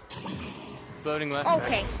throw it? Floating left.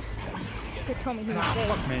 Okay. You told me he was there.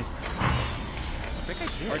 Fuck me. I think I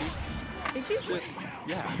did. Did you?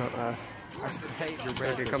 Yeah. I said, hey, you're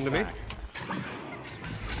ready. Okay, come to me.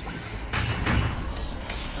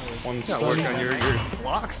 One Not stun. work on your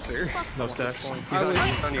blocks, sir. No stacks. He's on you.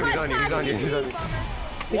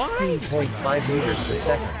 16.5 meters per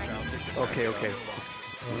second. Okay.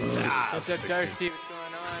 What's up, Darcy?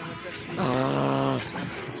 What's going on?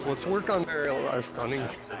 Let's work on our stunning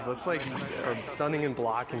skills. Let's like our stunning and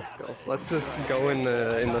blocking skills. Let's just go in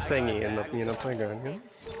the thingy in the playground. You know?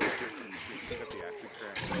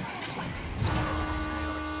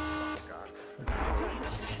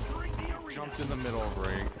 Jumped in the middle of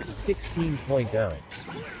ring. 16.0.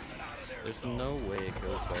 There's no way it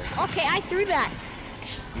goes there. Okay, I threw that.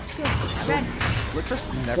 Red. Let's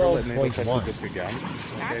just never let Nate touch the 12.1. disc again.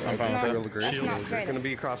 That's I'm fine with that. not, Agree. that's not fair. Gonna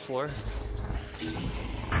be cross floor.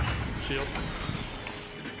 Shield.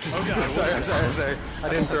 I'm sorry. I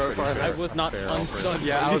didn't throw it far I enough. was not unstunned.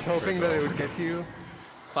 Yeah, I was hoping that it would get to you.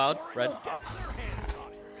 Cloud, red.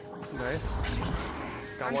 Nice.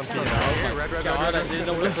 Got one stunned. stun. Okay, red. God, I didn't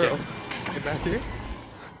know what to throw. Get back here.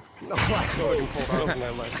 No, I couldn't pull out my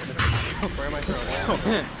left. Where am I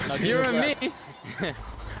throwing? You're and me.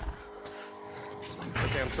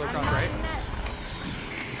 Okay, I'm still across right.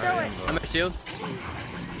 Throw it. I'm at shield.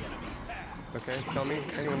 Okay, tell me.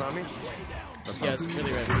 Anyone on me? Yes,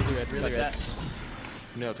 really red. Really red.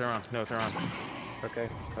 No, turn around. Okay,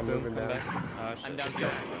 I'm moving down. I'm down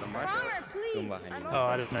here. Bomber, please. I'm Oh,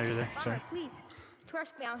 I didn't know you were there. Sorry. Bomber, please.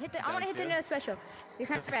 Trust me, I want to hit the nose special. You're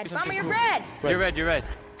kind of red. Bomber, you're red. You're red.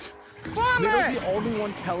 Bomber. Nate's the only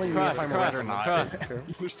one telling me if I'm right or not. cross.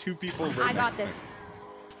 There's two people right I got next to this.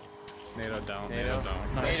 me. NATO down. NATO.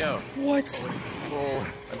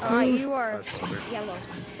 You are yellow.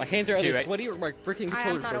 My hands are either sweaty or my freaking I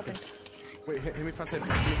am controller's not broken. open. Wait, hit me front side. Hit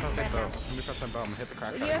me front side bow. Hit me front side bow. I'm gonna hit the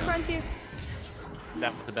crack You shot. in front too?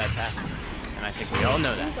 That was a bad pass. And I think we all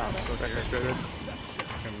know that. Use all that.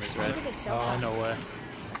 Red. Look at self. Oh, no way.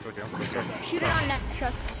 Shoot it on net.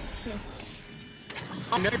 Trust me.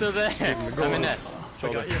 I'm still there. I'm in nest. I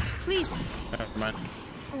got you. Please. Never mind.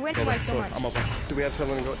 We're winning by so much. I'm open. Do we have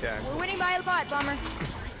someone go? Yeah. We're winning by a lot, Bomber.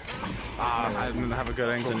 I didn't have a good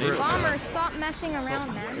angle for it. Bomber, stop messing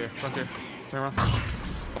around, man. Here, front here. Turn around.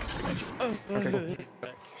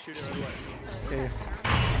 Shoot it right away.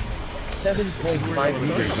 7.5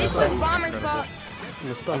 meters per This was second. Bomber's fault.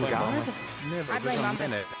 The stun guy. I blame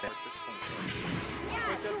Bomber.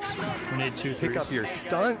 We need 2 Pick threes. up your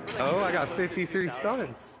stun. Oh, I got 53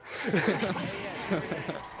 stuns.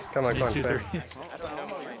 Come on, Need come 2 on. threes.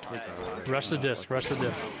 Rush the disc.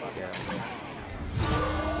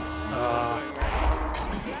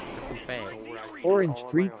 Orange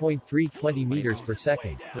 3.320 meters per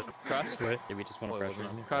second. Cross. Did we just want to pressure?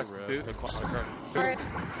 Cross boot. Alright.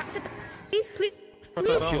 Please.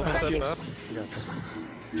 Special.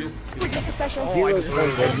 0.1 meters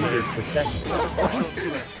per second.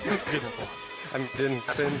 I mean, didn't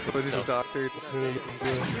happen. Footage of doctor.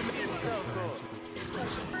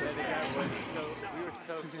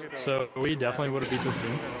 So we definitely would have beat this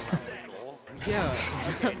team. Yeah,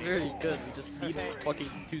 very good. We just need fucking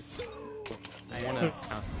 2 sticks. I wanna.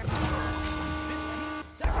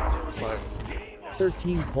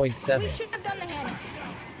 13.7. We should have done the hand.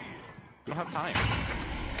 We don't have time.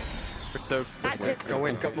 We're so That's it. Go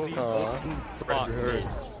in, couple. Fuck.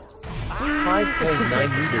 5.9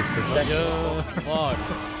 meters per second. Fuck.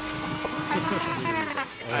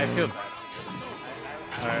 I feel bad.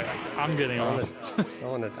 Alright, I'm getting I off.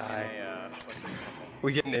 wanna die.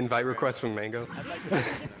 We get an invite request from Mango.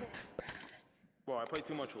 Well, I play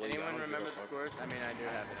too much. Anyone remember the scores? I mean, I do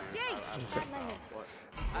have it. Yay!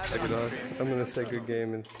 Check it out. I'm gonna say good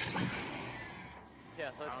game and Yeah,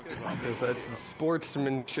 let's go. because that's a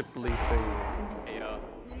sportsmanshiply thing.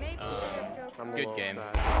 I'm a Good little game.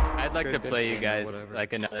 sad. I'd like to Good play you game, guys whatever.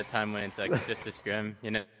 like another time when it's like just a scrim,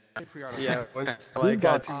 you know? Yeah, when Blue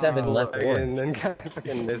box 7 left and orange. then got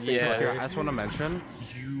fucking missing. Yeah. Here, I player. just want to mention,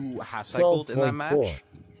 you half cycled in that 12.4. match.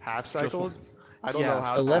 Half cycled. I don't Yes. know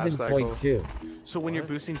how to half cycle. 11.2. So when you're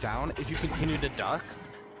boosting down, if you continue to duck,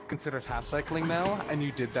 considered half cycling now, and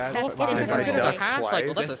you did that. That's by- what is If I considered duck a half twice-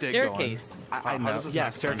 cycle, that's a Just dig going. staircase. I know. Yeah,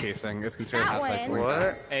 staircasing is considered That half one. cycling.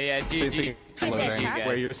 What? Hey, yeah, Same GG. thing. Loading,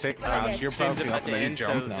 Where you're staying crouched, you're Stream's bouncing about up to and then you end, so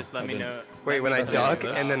jump. just let me know. Wait, when I duck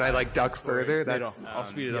and then I like duck further, that's I'll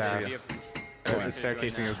speed it up for you.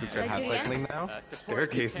 Staircasing is considered half Like, cycling now.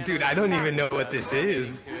 staircase. Dude, I don't even know what this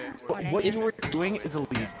is. What you were doing is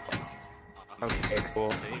illegal. Okay,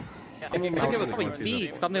 cool. I mean, I think it was probably me,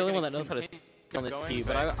 because I'm the only one that knows how to on this team,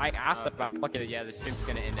 but I asked about fucking Yeah, the stream's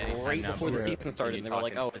gonna end anytime right now. before the season started, and they were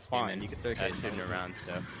like, oh, it's fine, And you can staircase sitting it. around,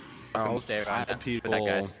 so. I'll stay around. the people. But that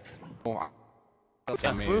guy's-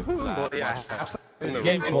 Tell me Well, that. yeah, half cycle.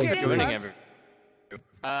 Game Oh, is good. ruining everything.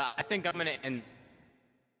 I think I'm gonna end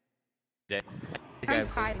it. I'm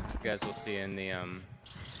hyped. You guys will see in the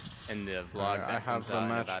vlog. I that have comes the out in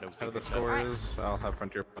match. about a How week the or so. score is. I'll have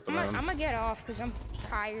Frontier put them I'm in. gonna get off because I'm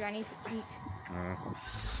tired. I need to eat.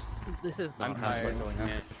 This is I'm not tired. Oh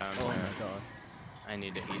my god. I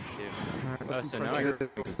need to eat too. Oh, so now I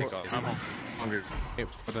I'm hungry. Hey,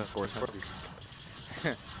 put the scores.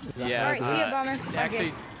 yeah. Alright, see ya, Bomber. Bye, Actually,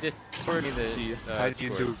 Jake. just score me the. How do you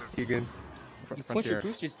do, Keegan? Frontier.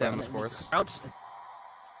 boosters Down down. the scores. Crouch.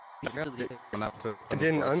 Went out to I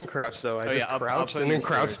didn't uncrouch though. I Oh, just yeah, I'll crouched put and in then the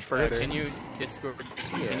crouched scores. further. Can you Discord?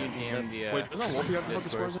 Can you DM the? Wait, doesn't Wolfie have to put the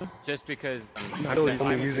Discord? scores in? Just because. I'm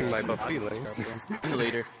only using my body links.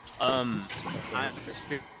 Later. I'm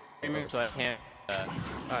streaming, so I can't.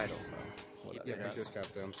 I don't know. Yeah, Frontier's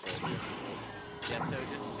captain, so Yeah, so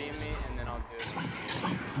just DM me, and then I'll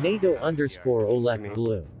do. NATO underscore Olek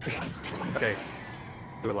blue. Okay.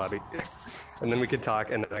 Do a lobby. And then we can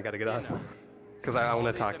talk, and then I gotta get on. Because I want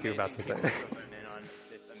to talk to you about something. On this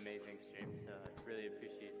amazing stream, so I really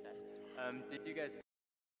appreciate that. Did you guys?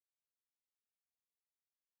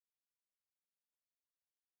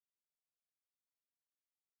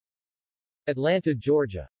 Atlanta,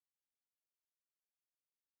 Georgia.